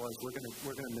umbrellas. We're going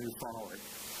to move forward.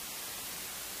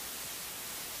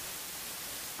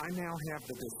 I now have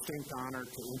the distinct honor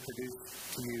to introduce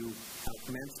to you our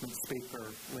commencement speaker,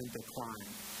 Linda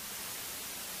Klein.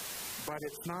 But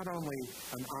it's not only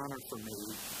an honor for me,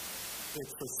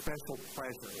 it's a special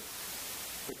pleasure,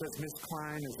 because Ms.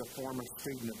 Klein is a former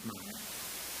student of mine.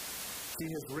 She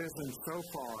has risen so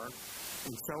far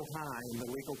and so high in the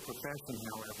legal profession,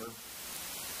 however,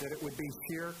 that it would be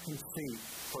sheer conceit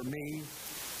for me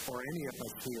or any of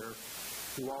us here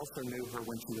who also knew her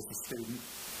when she was a student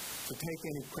to take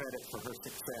any credit for her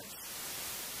success.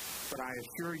 But I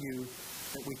assure you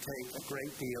that we take a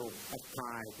great deal of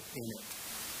pride in it.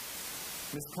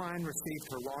 Ms. Klein received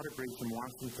her law degree from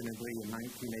Washington & Lee in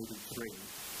 1983,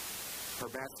 her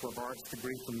Bachelor of Arts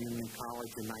degree from Union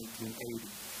College in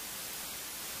 1980.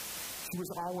 She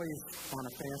was always on a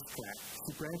fast track.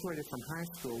 She graduated from high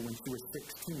school when she was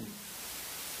 16,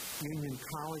 Union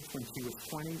College when she was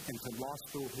 20, and to law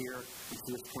school here when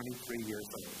she was 23 years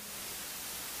old.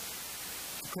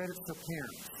 She credits her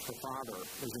parents. Her father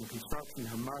was in construction,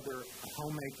 her mother a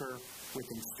homemaker, with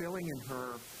instilling in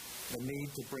her the need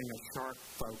to bring a sharp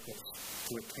focus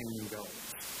to attaining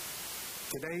goals.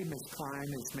 Today, Ms. Klein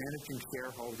is managing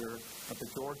shareholder of the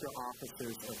Georgia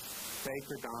offices of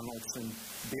Baker, Donaldson,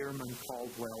 Bierman,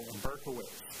 Caldwell, and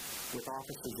Berkowitz, with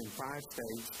offices in 5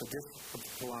 states, the District of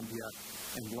Columbia,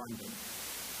 and London.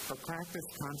 Her practice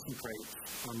concentrates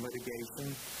on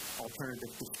litigation,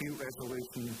 alternative dispute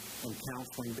resolution, and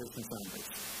counseling business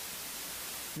owners.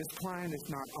 Ms. Klein is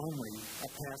not only a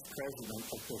past president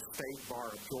of the State Bar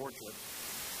of Georgia,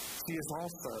 she is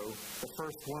also the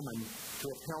first woman to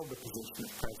have held the position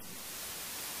of president.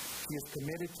 She is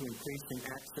committed to increasing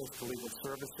access to legal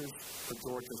services for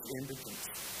Georgia's indigents.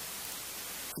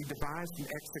 She devised and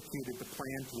executed the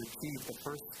plan to achieve the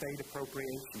first state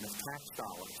appropriation of tax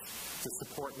dollars to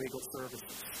support legal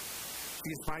services. She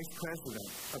is vice president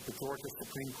of the Georgia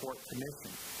Supreme Court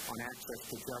Commission on Access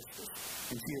to Justice,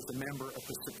 and she is a member of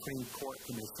the Supreme Court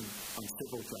Commission on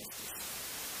Civil Justice.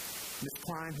 Ms.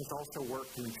 Klein has also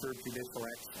worked to ensure judicial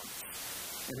excellence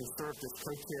and has served as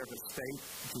co-chair of the State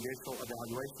Judicial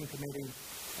Evaluation Committee,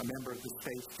 a member of the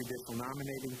State's Judicial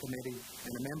Nominating Committee,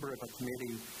 and a member of a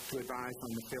committee to advise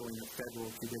on the filling of federal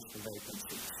judicial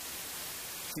vacancies.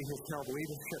 She has held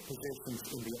leadership positions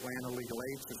in the Atlanta Legal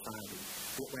Aid Society,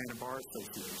 the Atlanta Bar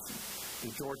Association,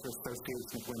 the Georgia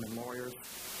Association of Women Lawyers,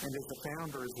 and is the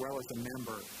founder as well as a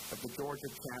member of the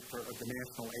Georgia chapter of the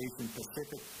National Asian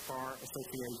Pacific Bar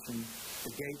Association,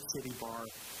 the Gate City Bar,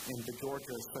 and the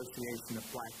Georgia Association of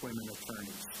Black Women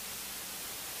Attorneys.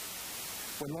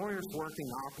 When lawyers working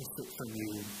opposite from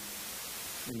you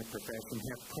in the profession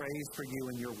have praise for you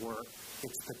and your work,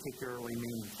 it's particularly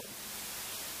meaningful.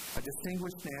 A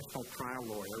distinguished national trial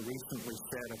lawyer recently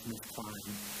said of Ms.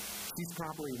 Klein, she's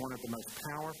probably one of the most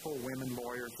powerful women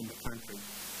lawyers in the country.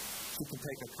 She can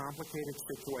take a complicated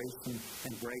situation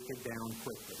and break it down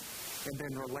quickly, and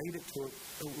then relate it so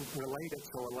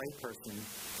a layperson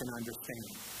can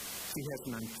understand. She has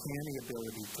an uncanny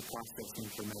ability to process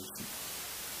information.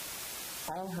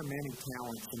 All her many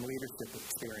talents and leadership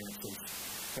experiences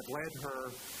have led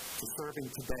her to serving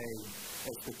today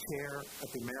as the chair of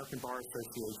the American Bar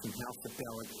Association House of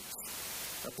Delegates,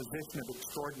 a position of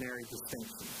extraordinary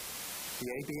distinction. The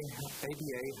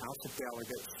ABA House of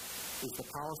Delegates is the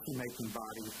policy-making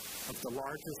body of the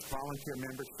largest volunteer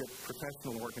membership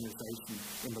professional organization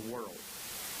in the world.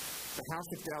 The House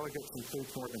of Delegates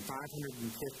includes more than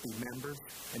 550 members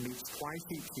and meets twice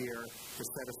each year to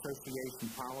set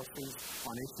association policies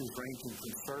on issues ranging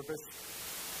from service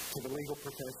to the legal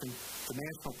profession to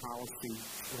national policy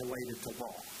related to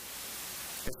law.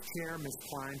 As chair, Ms.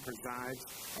 Klein presides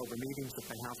over meetings of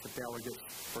the House of Delegates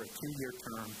for a 2-year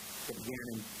term that began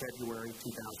in February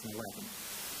 2011.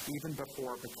 Even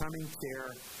before becoming chair,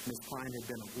 Ms. Klein had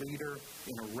been a leader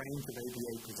in a range of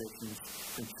ABA positions,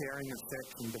 from chairing a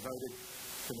section devoted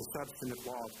to the substantive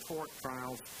law of tort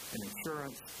trials and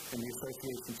insurance in the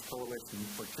Association's Coalition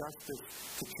for Justice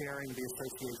to chairing the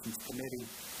Association's Committee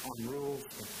on Rules,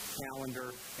 Calendar,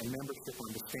 and membership on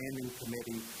the Standing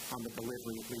Committee on the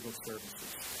Delivery of Legal Services,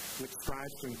 which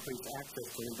strives to increase access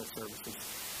to legal services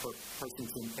for persons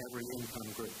in every income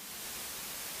group.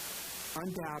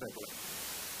 Undoubtedly,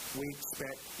 we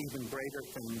expect even greater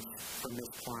things from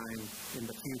Ms. Klein in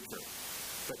the future.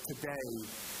 But today,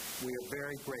 we are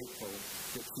very grateful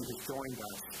that she has joined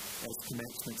us as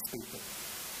commencement speaker.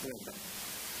 Linda.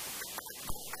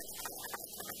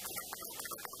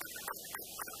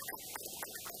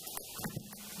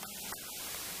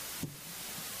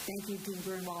 Thank you, Dean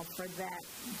Grunwald, for that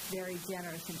very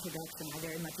generous introduction. I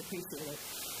very much appreciate it.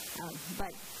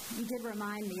 But you did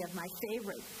remind me of my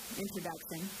favorite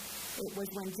introduction. It was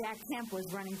when Jack Kemp was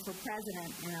running for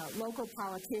president, and a local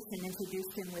politician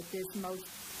introduced him with this most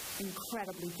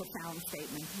incredibly profound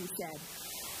statement. He said,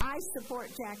 "I support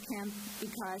Jack Kemp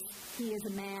because he is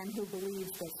a man who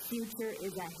believes the future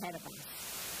is ahead of us."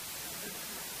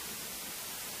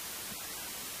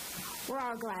 We're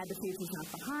all glad the future's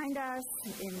not behind us.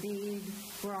 Indeed,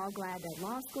 we're all glad that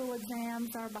law school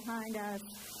exams are behind us.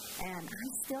 And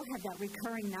I still have that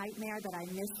recurring nightmare that I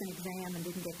missed an exam and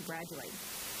didn't get to graduate.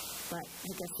 But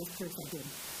I guess this proves I did.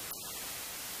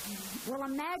 Well,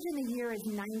 imagine the year is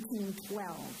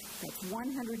 1912. That's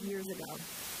 100 years ago.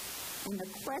 And the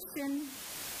question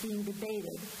being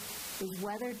debated is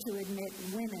whether to admit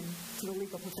women to the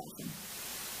legal profession.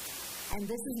 And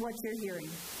this is what you're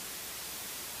hearing.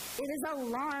 It is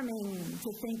alarming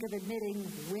to think of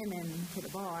admitting women to the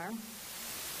bar.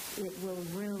 It will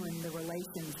ruin the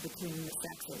relations between the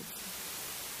sexes.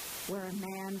 Where a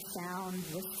man found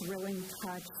the thrilling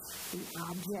touch, the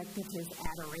object of his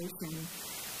adoration,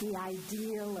 the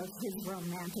ideal of his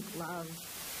romantic love,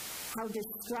 how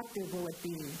destructive will it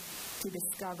be to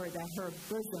discover that her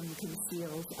bosom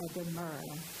conceals a demur,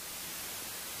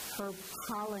 her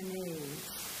polonaise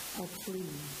a plea,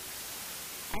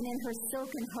 and in her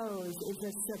silken hose is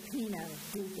a subpoena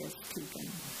dubious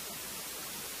keeping.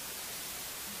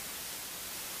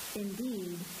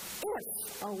 Indeed,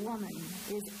 if a woman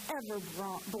is ever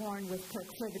born with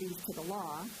proclivities to the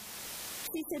law,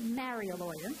 she should marry a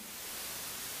lawyer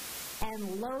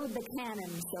and load the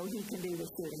cannon so he can do the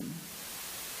shooting.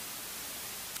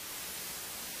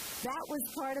 That was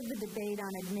part of the debate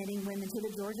on admitting women to the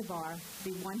Georgia bar,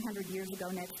 be 100 years ago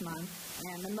next month,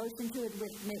 and the motion to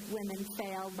admit women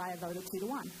failed by a vote of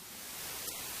 2-1.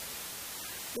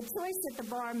 The choice that the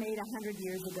bar made 100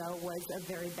 years ago was a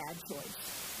very bad choice.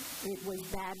 It was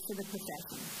bad for the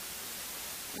profession.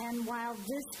 And while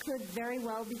this could very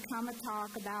well become a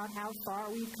talk about how far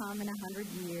we've come in 100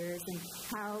 years and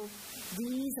how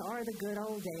these are the good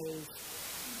old days,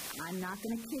 I'm not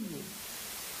going to kid you.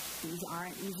 These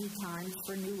aren't easy times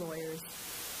for new lawyers,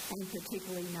 and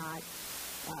particularly not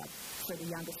for the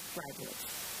youngest graduates.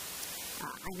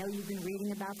 I know you've been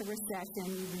reading about the recession,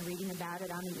 you've been reading about it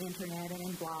on the internet and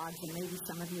in blogs, and maybe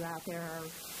some of you out there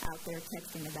are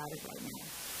texting about it right now.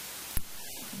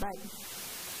 But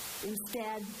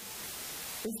instead,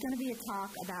 it's going to be a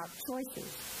talk about choices,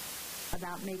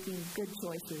 about making good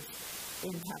choices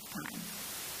in tough times.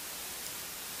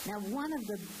 Now, one of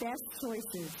the best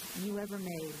choices you ever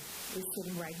made is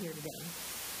sitting right here today.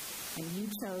 And you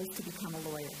chose to become a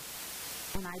lawyer.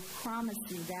 And I promise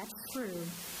you that's true,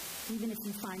 even if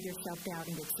you find yourself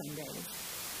doubting it some days.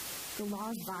 The law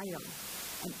is vital,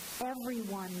 and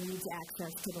everyone needs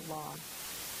access to the law.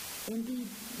 Indeed,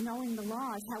 knowing the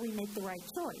law is how we make the right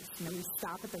choice. We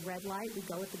stop at the red light, we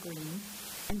go at the green,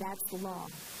 and that's the law.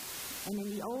 And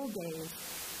in the old days,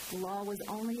 the law was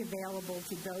only available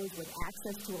to those with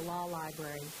access to a law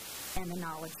library and the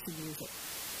knowledge to use it.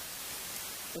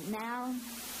 But now,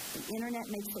 the internet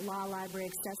makes the law library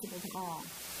accessible to all.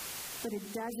 But it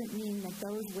doesn't mean that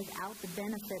those without the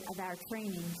benefit of our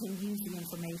training can use the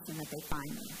information that they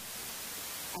find there.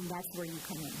 And that's where you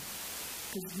come in.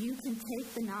 Because you can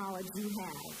take the knowledge you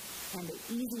have and the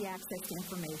easy access to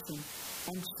information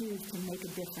and choose to make a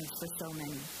difference for so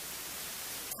many.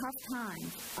 Tough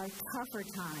times are tougher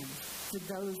times for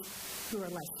those who are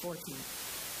less fortunate.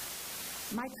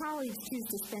 My colleagues choose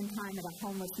to spend time at a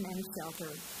homeless men's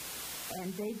shelter,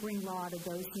 and they bring law to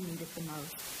those who need it the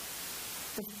most.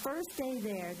 The first day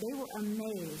there, they were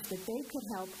amazed that they could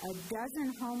help a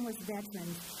dozen homeless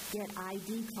veterans get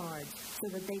ID cards so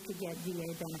that they could get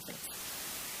VA benefits.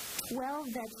 12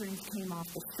 veterans came off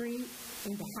the street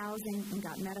into housing and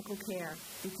got medical care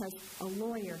because a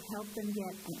lawyer helped them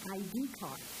get an ID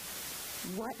card.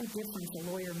 What a difference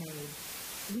a lawyer made.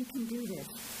 We can do this.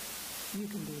 You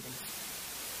can do this.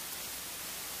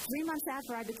 3 months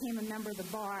after I became a member of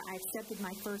the bar, I accepted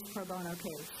my first pro bono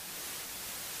case.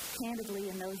 Candidly,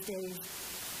 in those days,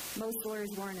 most lawyers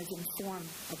weren't as informed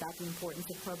about the importance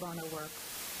of pro bono work.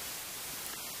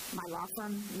 My law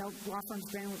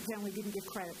firms generally didn't give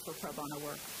credit for pro bono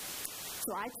work.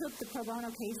 So I took the pro bono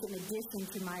case in addition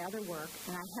to my other work,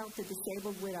 and I helped a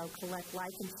disabled widow collect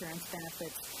life insurance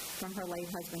benefits from her late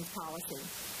husband's policy.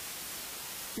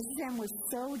 Mrs. M was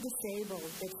so disabled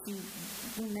that she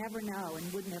will never know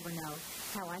and would never know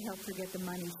how I helped her get the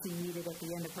money she needed at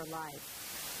the end of her life.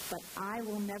 But I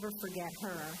will never forget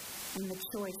her and the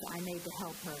choice I made to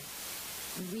help her.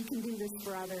 And we can do this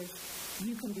for others.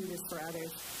 You can do this for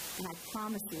others. And I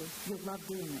promise you, you'll love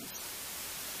doing this.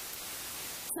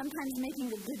 Sometimes making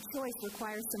a good choice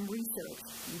requires some research.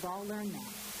 You've all learned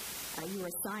that. You were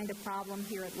assigned a problem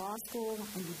here at law school,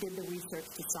 and you did the research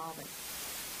to solve it.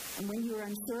 And when you were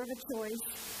unsure of a choice,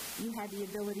 you had the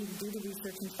ability to do the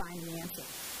research and find the answer.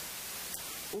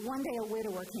 Well, one day a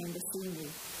widower came to see me,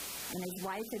 and his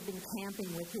wife had been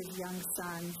camping with his young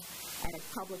sons at a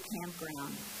public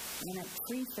campground, and a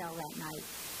tree fell that night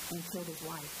and killed his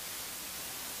wife.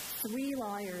 3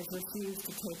 lawyers refused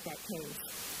to take that case.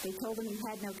 They told him he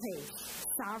had no case.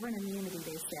 Sovereign immunity,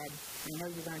 they said. I know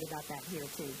you learned about that here,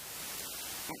 too.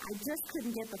 And I just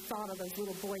couldn't get the thought of those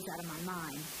little boys out of my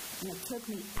mind. And it took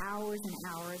me hours and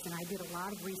hours, and I did a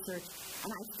lot of research,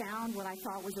 and I found what I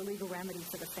thought was a legal remedy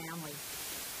for the family.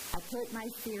 I put my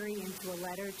theory into a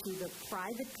letter to the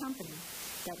private company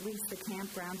that leased the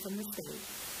campground from the state.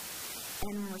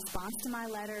 And in response to my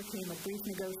letter came a brief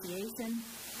negotiation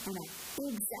and a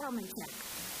big settlement check.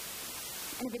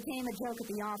 And it became a joke at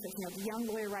the office. The young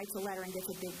lawyer writes a letter and gets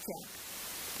a big check.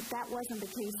 But that wasn't the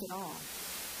case at all.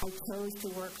 I chose to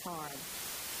work hard.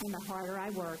 And the harder I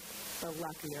worked, the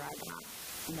luckier I got.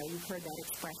 I know you've heard that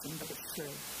expression, but it's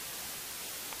true.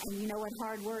 And you know what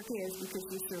hard work is because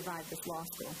you survived this law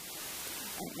school.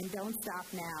 And don't stop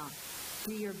now.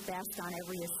 Do your best on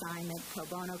every assignment, pro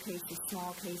bono cases,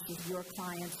 small cases, your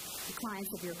clients, the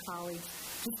clients of your colleagues.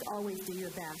 Just always do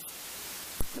your best.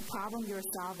 The problem you're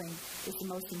solving is the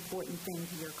most important thing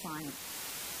to your client.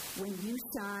 When you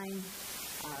shine,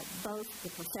 both the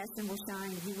profession will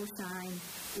shine, you will shine.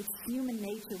 It's human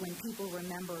nature when people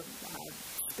remember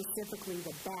specifically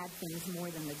the bad things more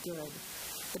than the good.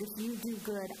 But if you do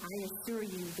good, I assure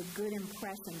you the good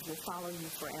impressions will follow you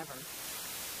forever.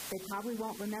 They probably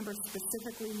won't remember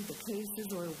specifically the cases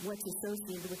or what's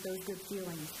associated with those good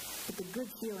feelings, but the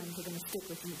good feelings are going to stick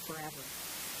with you forever.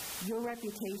 Your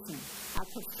reputation, our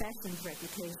profession's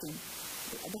reputation,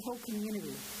 the whole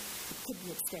community, it could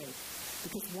be at stake.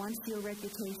 Because once your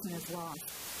reputation is lost,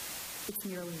 it's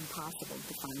nearly impossible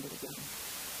to find it again.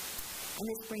 And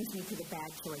this brings me to the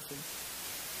bad choices.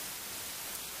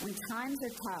 When times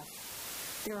are tough,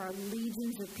 there are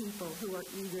legions of people who are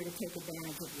eager to take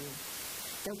advantage of you.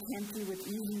 They'll tempt you with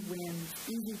easy wins,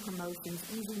 easy promotions,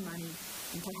 easy money,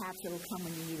 and perhaps it'll come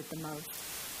when you need it the most.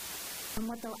 And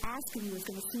what they'll ask of you is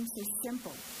going to seem so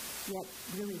simple, yet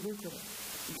really lucrative.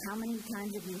 And how many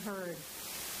times have you heard,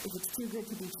 if it's too good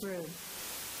to be true,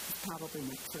 it's probably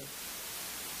not true.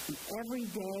 And every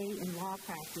day in law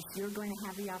practice, you're going to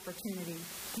have the opportunity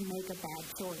to make a bad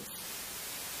choice.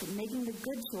 But making the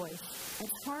good choice,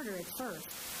 it's harder at first,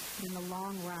 but in the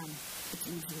long run, it's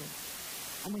easier.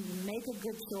 And when you make a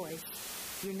good choice,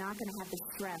 you're not going to have the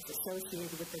stress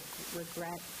associated with the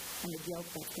regret and the guilt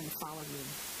that's going to follow you.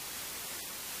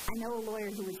 I know a lawyer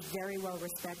who was very well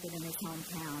respected in his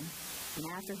hometown, and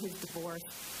after his divorce,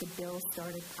 the bills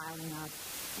started piling up,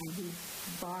 and he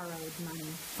borrowed money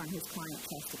from his client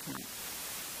trust account.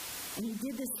 And he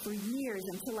did this for years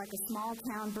until, like a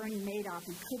small-town Bernie Madoff,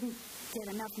 he couldn't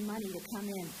get enough money to come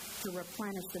in to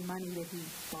replenish the money that he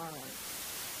borrowed.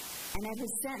 And at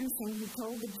his sentencing, he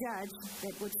told the judge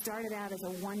that what started out as a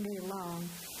one-day loan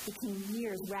became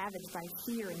years ravaged by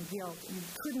fear and guilt, and he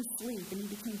couldn't sleep, and he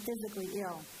became physically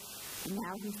ill. And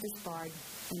now he's disbarred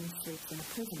in the streets in a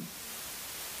prison.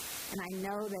 And I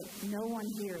know that no one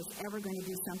here is ever going to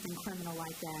do something criminal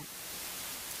like that.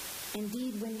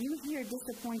 Indeed, when you hear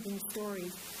disappointing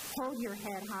stories, hold your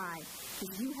head high,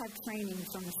 because you have training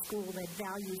from a school that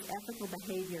values ethical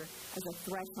behavior as a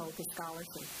threshold to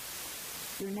scholarship.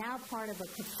 You're now part of a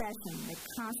profession that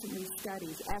constantly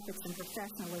studies ethics and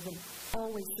professionalism,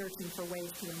 always searching for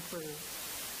ways to improve.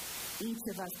 Each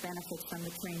of us benefits from the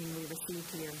training we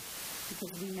received here because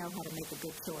we know how to make a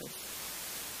good choice.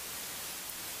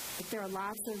 But there are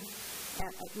lots of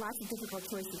difficult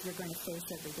choices you're going to face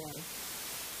every day.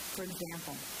 For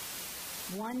example,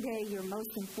 one day your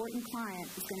most important client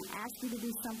is going to ask you to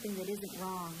do something that isn't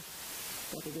wrong,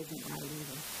 but it isn't right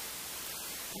either.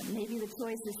 Maybe the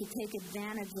choice is to take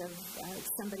advantage of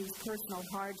somebody's personal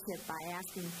hardship by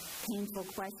asking painful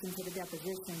questions at a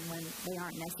deposition when they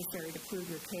aren't necessary to prove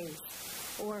your case,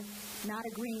 or not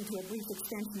agreeing to a brief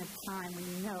extension of time when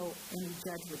you know any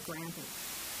judge would grant it.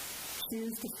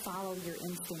 Choose to follow your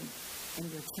instinct and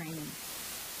your training.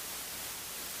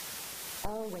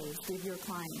 Always give your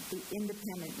client the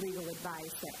independent legal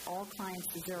advice that all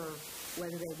clients deserve,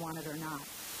 whether they want it or not.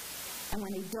 And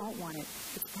when they don't want it,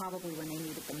 it's probably when they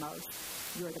need it the most.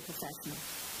 You're the professional.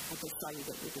 I just saw you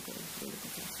get your degree. You're the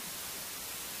professional.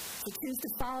 So choose to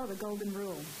follow the golden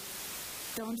rule.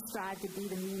 Don't strive to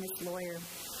be the meanest lawyer.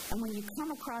 And when you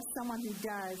come across someone who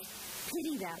does,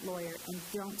 pity that lawyer and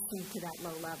don't sink to that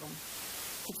low level.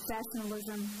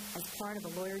 Professionalism as part of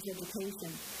a lawyer's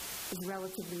education is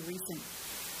relatively recent,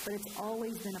 but it's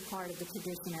always been a part of the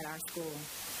tradition at our school.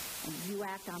 And you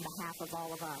act on behalf of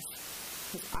all of us,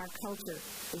 because our culture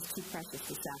is too precious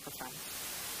to sacrifice.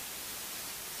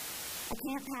 I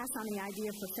can't pass on the idea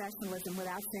of professionalism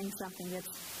without saying something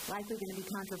that's likely going to be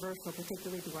controversial,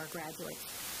 particularly to our graduates,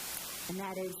 and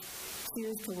that is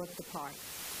choose to look the part.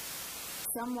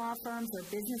 Some law firms are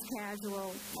business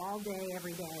casual all day,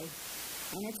 every day,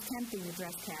 and it's tempting to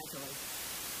dress casually.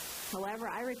 However,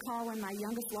 I recall when my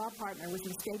youngest law partner was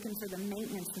mistaken for the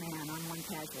maintenance man on one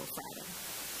casual Friday.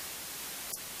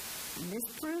 And this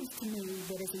proves to me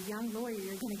that as a young lawyer,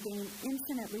 you're going to gain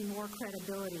infinitely more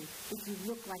credibility if you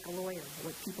look like a lawyer,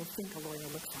 what people think a lawyer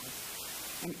looks like.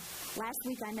 And last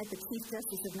week I met the Chief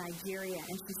Justice of Nigeria,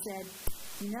 and she said,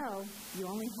 you know, you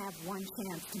only have one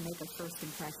chance to make a first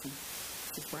impression.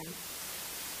 She's right.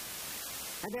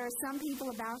 There are some people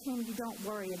about whom you don't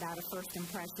worry about a first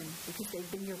impression because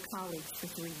they've been your colleagues for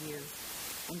 3 years,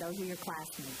 and those are your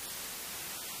classmates.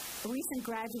 A recent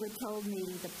graduate told me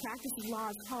the practice of law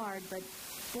is hard, but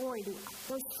boy, do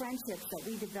those friendships that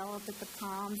we developed at the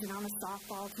proms and on the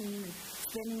softball team and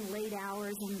spending late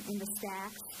hours in the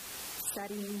stacks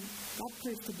studying, that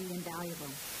proves to be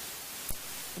invaluable.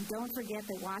 And don't forget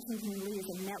that Washington Lee is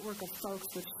a network of folks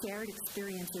with shared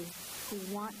experiences who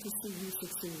want to see you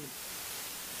succeed.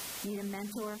 Need a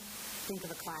mentor? Think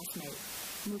of a classmate.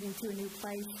 Moving to a new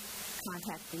place?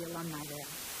 Contact the alumni there.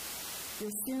 You'll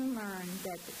soon learn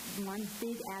that one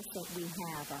big asset we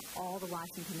have are all the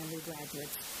Washington and Lee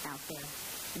graduates out there,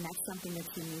 and that's something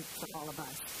that's unique for all of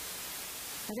us.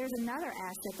 Now, there's another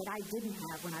asset that I didn't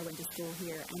have when I went to school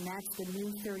here, and that's the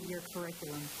new third-year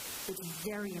curriculum. It's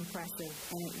very impressive,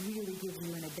 and it really gives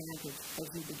you an advantage as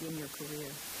you begin your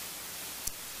career.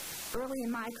 Early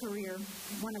in my career,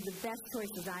 one of the best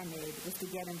choices I made was to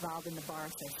get involved in the Bar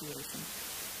Association.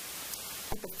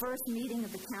 At the first meeting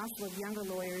of the Council of Younger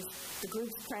Lawyers, the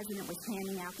group's president was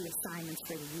handing out the assignments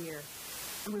for the year.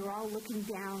 And we were all looking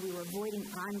down, we were avoiding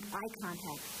eye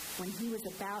contact when he was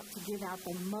about to give out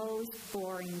the most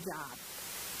boring job.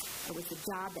 It was the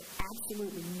job that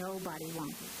absolutely nobody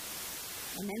wanted.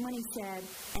 And then when he said,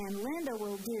 and Linda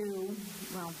will do,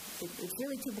 well, it's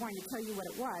really too boring to tell you what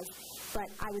it was, but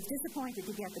I was disappointed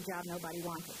to get the job nobody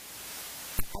wanted.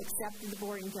 I accepted the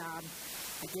boring job.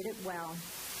 I did it well.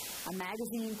 A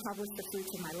magazine published the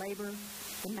fruits of my labor.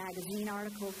 The magazine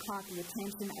article caught the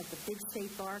attention of the big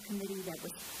state bar committee that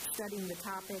was studying the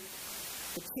topic.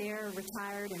 The chair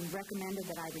retired and recommended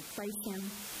that I replace him.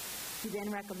 He then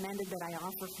recommended that I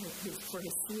offer for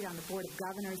his seat on the Board of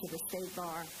Governors of the state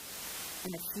bar.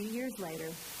 And a few years later,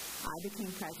 I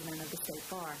became president of the state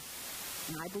bar.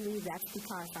 And I believe that's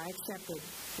because I accepted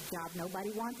the job nobody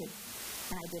wanted,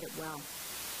 and I did it well.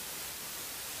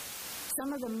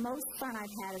 Some of the most fun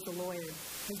I've had as a lawyer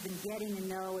has been getting to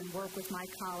know and work with my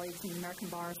colleagues in the American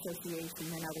Bar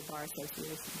Association and other bar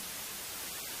associations.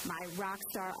 My rock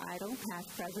star idol, past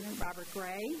President Robert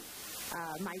Gray,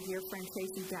 my dear friend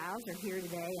Stacey Giles are here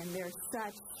today, and they're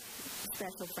such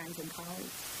special friends and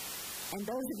colleagues. And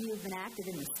those of you who have been active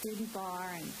in the student bar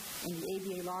and in the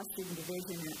ABA Law Student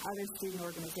Division and other student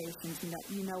organizations,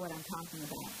 you know what I'm talking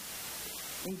about.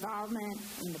 Involvement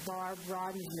in the bar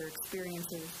broadens your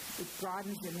experiences, it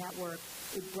broadens your network,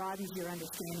 it broadens your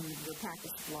understanding of your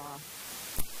practice of law.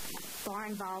 Bar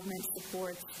involvement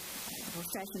supports the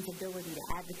profession's ability to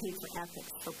advocate for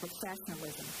ethics, for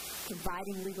professionalism,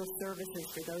 providing legal services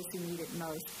for those who need it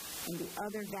most, and the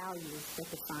other values that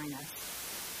define us.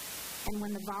 And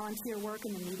when the volunteer work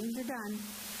and the meetings are done,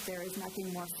 there is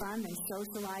nothing more fun than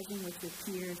socializing with your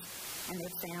peers and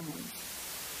their families.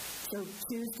 So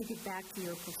choose to get back to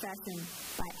your profession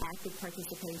by active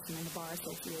participation in the Bar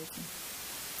Association.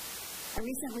 I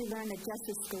recently learned that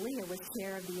Justice Scalia was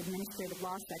chair of the Administrative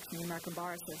Law Section of the American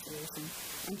Bar Association,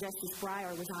 and Justice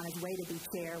Breyer was on his way to be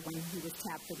chair when he was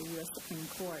tapped for the U.S. Supreme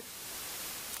Court.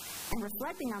 And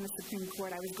reflecting on the Supreme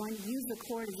Court, I was going to use the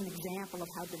court as an example of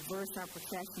how diverse our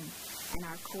profession and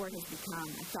our court has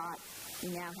become. I thought,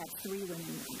 we now have 3 women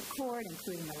in the court,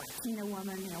 including a Latina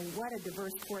woman. What a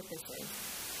diverse court this is.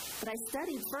 But I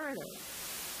studied further.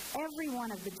 Every one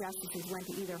of the justices went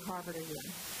to either Harvard or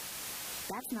Yale.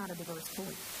 That's not a diverse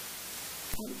court.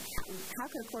 How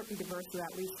could a court be diverse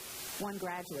without at least one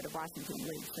graduate of Washington and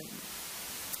Lee?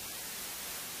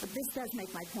 But this does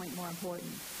make my point more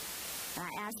important. I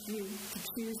ask you to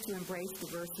choose to embrace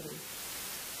diversity.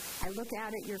 I look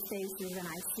out at your faces and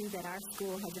I see that our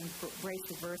school has embraced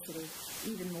diversity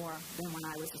even more than when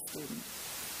I was a student.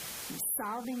 And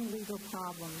solving legal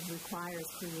problems requires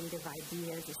creative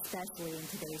ideas, especially in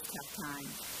today's tough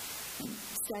times. And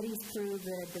studies prove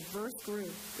that a diverse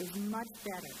group is much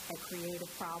better at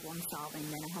creative problem solving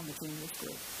than a homogeneous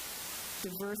group.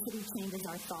 Diversity changes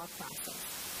our thought process.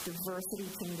 Diversity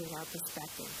changes our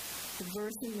perspective.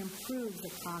 Diversity improves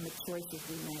upon the choices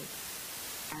we make.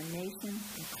 Our nation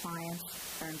and clients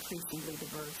are increasingly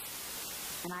diverse.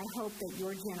 And I hope that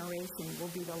your generation will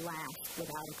be the last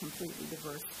without a completely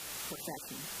diverse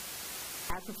profession.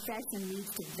 Our profession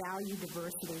needs to value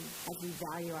diversity as we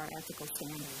value our ethical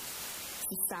standards.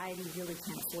 Society really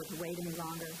can't afford to wait any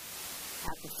longer.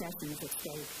 Our profession is at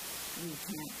stake. We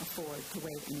can't afford to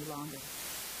wait any longer.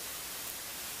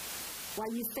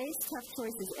 While you face tough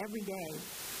choices every day,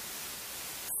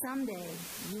 someday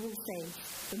you will face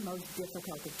the most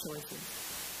difficult of choices.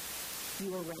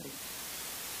 You are ready.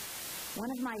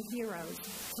 One of my heroes,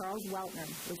 Charles Weltner,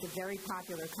 was a very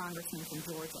popular congressman from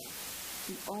Georgia,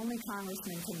 the only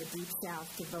congressman from the Deep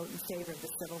South to vote in favor of the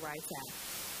Civil Rights Act.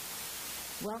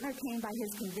 Weltner came by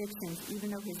his convictions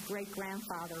even though his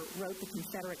great-grandfather wrote the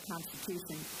Confederate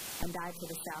Constitution and died for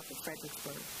the South at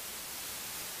Fredericksburg.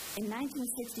 In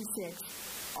 1966,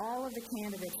 all of the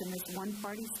candidates in this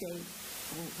one-party state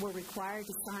were required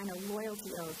to sign a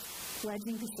loyalty oath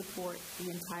pledging to support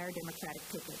the entire Democratic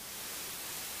ticket.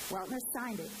 Weltner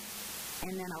signed it,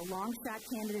 and then a long-shot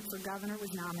candidate for governor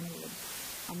was nominated,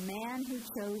 a man who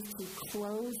chose to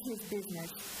close his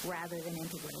business rather than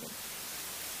integrate it.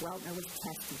 Weltner was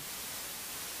testy.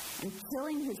 And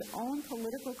killing his own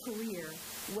political career,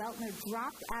 Weltner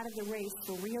dropped out of the race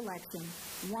for re-election,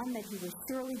 one that he was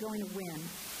surely going to win,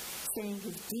 saying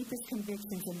his deepest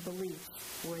convictions and beliefs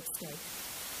were at stake.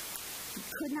 He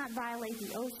could not violate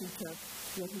the oath he took,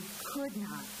 yet he could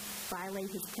not violate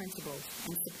his principles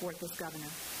and support this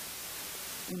governor.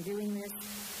 In doing this,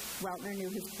 Weltner knew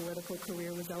his political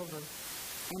career was over,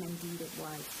 and indeed it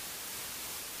was.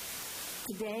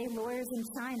 Today, lawyers in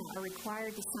China are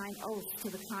required to sign oaths to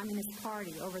the Communist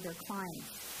Party over their clients.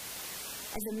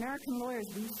 As American lawyers,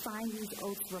 we find these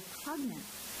oaths repugnant.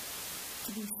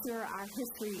 To be sure, our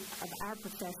history of our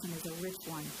profession is a rich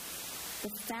one. The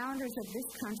founders of this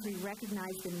country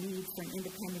recognized the need for an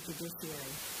independent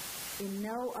judiciary. In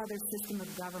no other system of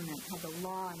government have the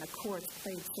law and the courts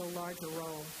played so large a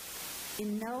role.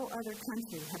 In no other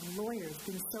country have lawyers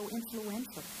been so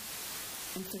influential,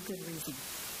 and for good reason.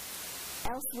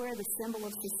 Elsewhere, the symbol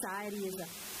of society is a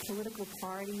political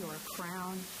party or a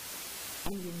crown.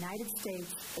 In the United States,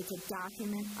 it's a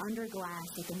document under glass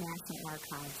at the National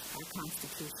Archives, our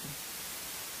Constitution.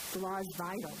 The law is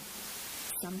vital.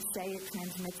 Some say it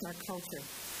transmits our culture.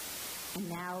 And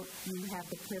now you have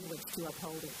the privilege to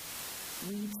uphold it.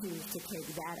 We choose to take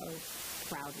that oath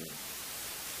proudly.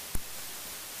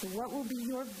 So what will be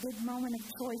your big moment of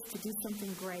choice to do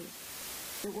something great?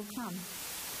 It will come.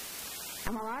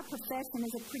 And while our profession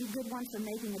is a pretty good one for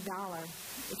making $1,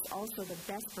 it's also the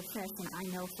best profession I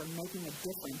know for making a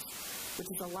difference, which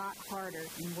is a lot harder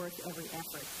and worth every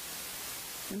effort.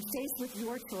 When faced with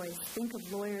your choice, think of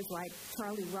lawyers like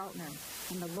Charlie Weltner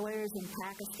and the lawyers in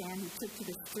Pakistan who took to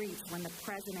the streets when the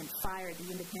president fired the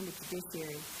independent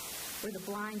judiciary, or the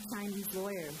blind Chinese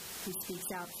lawyer who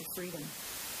speaks out for freedom.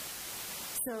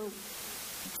 So,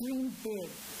 dream big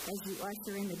as you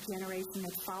usher in the generation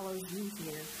that follows you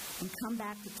here, and come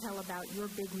back to tell about your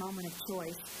big moment of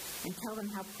choice, and tell them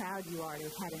how proud you are to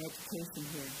have had an education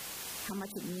here, how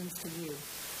much it means to you,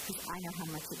 because I know how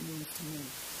much it means to me.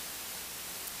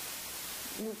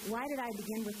 Why did I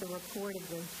begin with the report of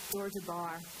the Georgia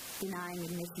Bar denying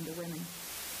admission to women?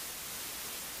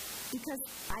 because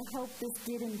I hope this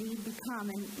did indeed become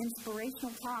an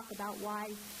inspirational talk about why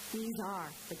these are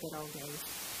the good old days.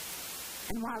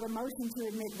 And while the motion to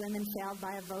admit women failed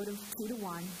by a vote of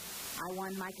 2-1, I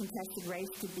won my contested race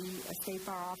to be a State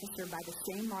Bar officer by the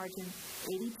same margin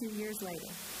 82 years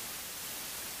later.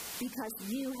 Because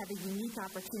you have a unique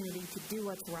opportunity to do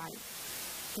what's right,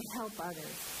 to help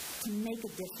others, to make a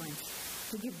difference,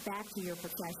 to give back to your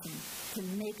profession, to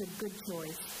make a good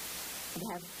choice, and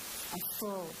have a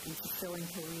full and fulfilling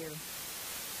career.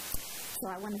 So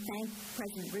I want to thank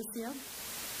President Riccio,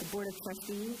 the Board of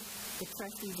Trustees, the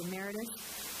Trustees Emeritus,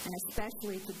 and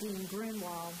especially to Dean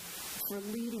Grunwald for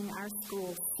leading our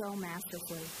school so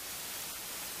masterfully.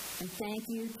 And thank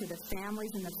you to the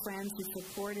families and the friends who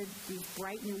supported these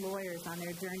bright new lawyers on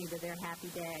their journey to their happy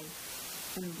day.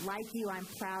 And like you, I'm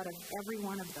proud of every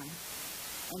one of them.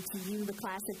 And to you, the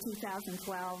class of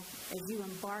 2012, as you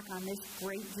embark on this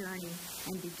great journey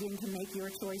and begin to make your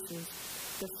choices,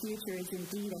 the future is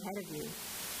indeed ahead of you,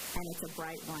 and it's a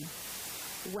bright one.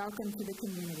 Welcome to the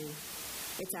community.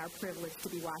 It's our privilege to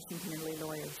be Washington and Lee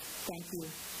lawyers. Thank you.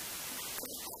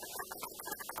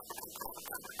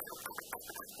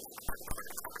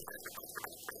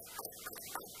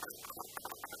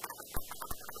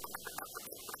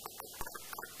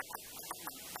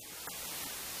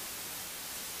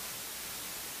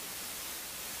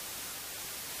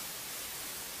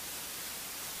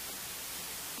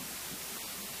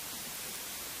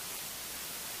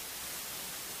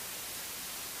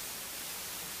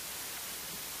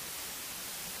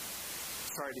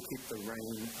 Sorry to keep the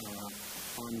rain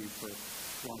on you for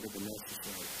longer than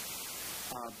necessary.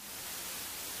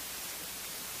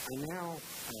 I now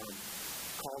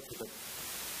call to the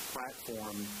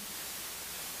platform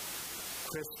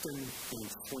Kristen and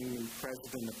Sweeney,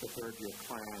 president of the third-year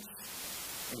class,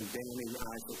 and Danny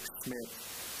Isaac Smith,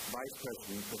 vice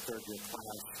president of the third-year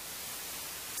class,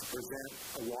 to present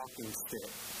a walking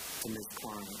stick to Ms.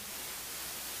 Klein.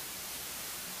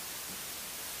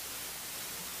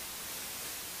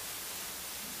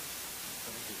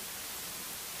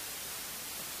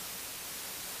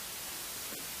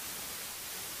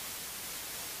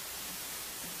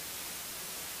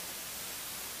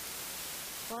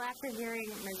 Well, after hearing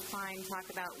Ms. Klein talk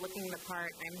about looking the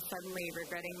part, I'm suddenly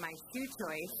regretting my shoe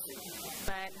choice,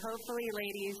 but hopefully,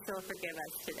 ladies, she'll forgive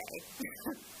us today.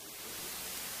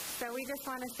 So we just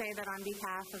want to say that on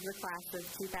behalf of the class of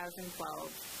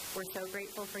 2012, we're so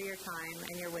grateful for your time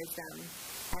and your wisdom,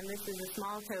 and this is a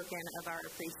small token of our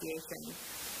appreciation.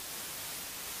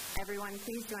 Everyone,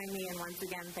 please join me in once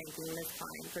again thanking Ms.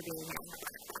 Klein for being here.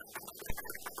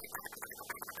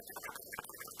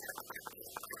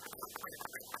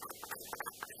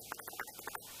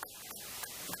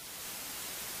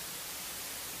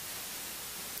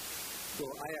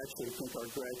 Well, I actually think our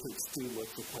graduates do look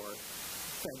the part.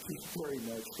 Thank you very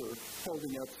much for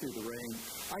holding up through the rain.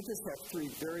 I just have three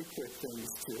very quick things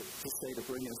to say to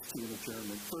bring us to an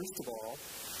adjournment. First of all,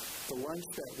 the lunch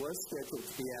that was scheduled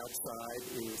to be outside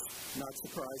is, not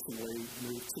surprisingly,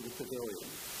 moved to the pavilion.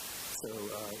 So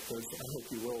I hope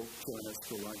you will join us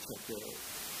for lunch up there.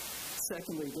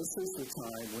 Secondly, this is the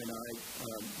time when I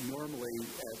normally,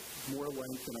 at more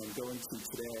length than I'm going to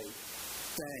today,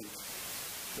 thank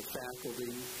the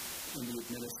faculty and the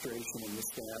administration and the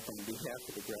staff on behalf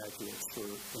of the graduates for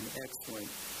an excellent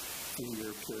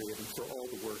 2-year period and for all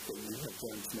the work that you have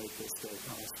done to make this day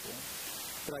possible.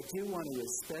 But I do want to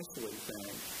especially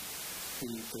thank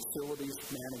the facilities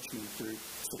management group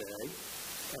today,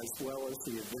 as well as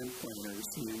the event planners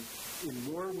who, in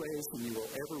more ways than you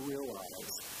will ever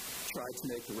realize, tried to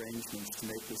make arrangements to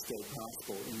make this day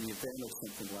possible in the event of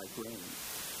something like rain.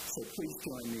 So please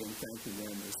join me in thanking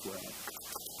them as well.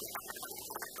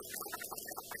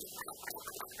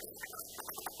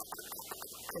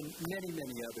 And many,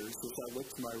 many others. As I look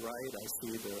to my right, I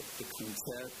see the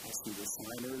quintet, I see the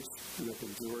signers who have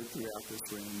endured throughout this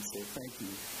rain. So thank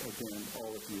you again,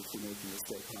 all of you, for making this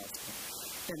day possible.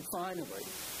 And finally,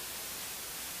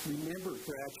 remember,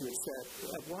 graduates, that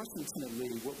at Washington and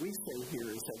Lee, what we say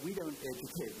here is that we don't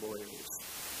educate lawyers.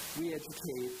 We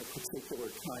educate a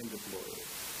particular kind of lawyer.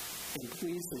 And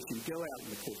please, as you go out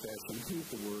in the profession, heed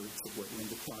the words of what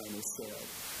Linda Klein has said,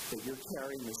 that you're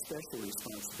carrying a special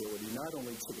responsibility not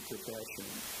only to the profession,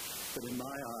 but in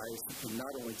my eyes,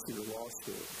 not only to the law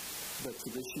school, but to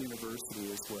this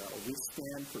university as well. We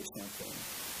stand for something,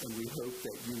 and we hope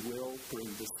that you will bring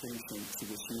distinction to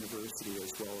this university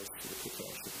as well as to the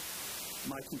profession.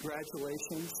 My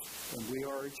congratulations, and we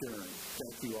are adjourned.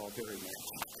 Thank you all very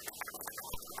much.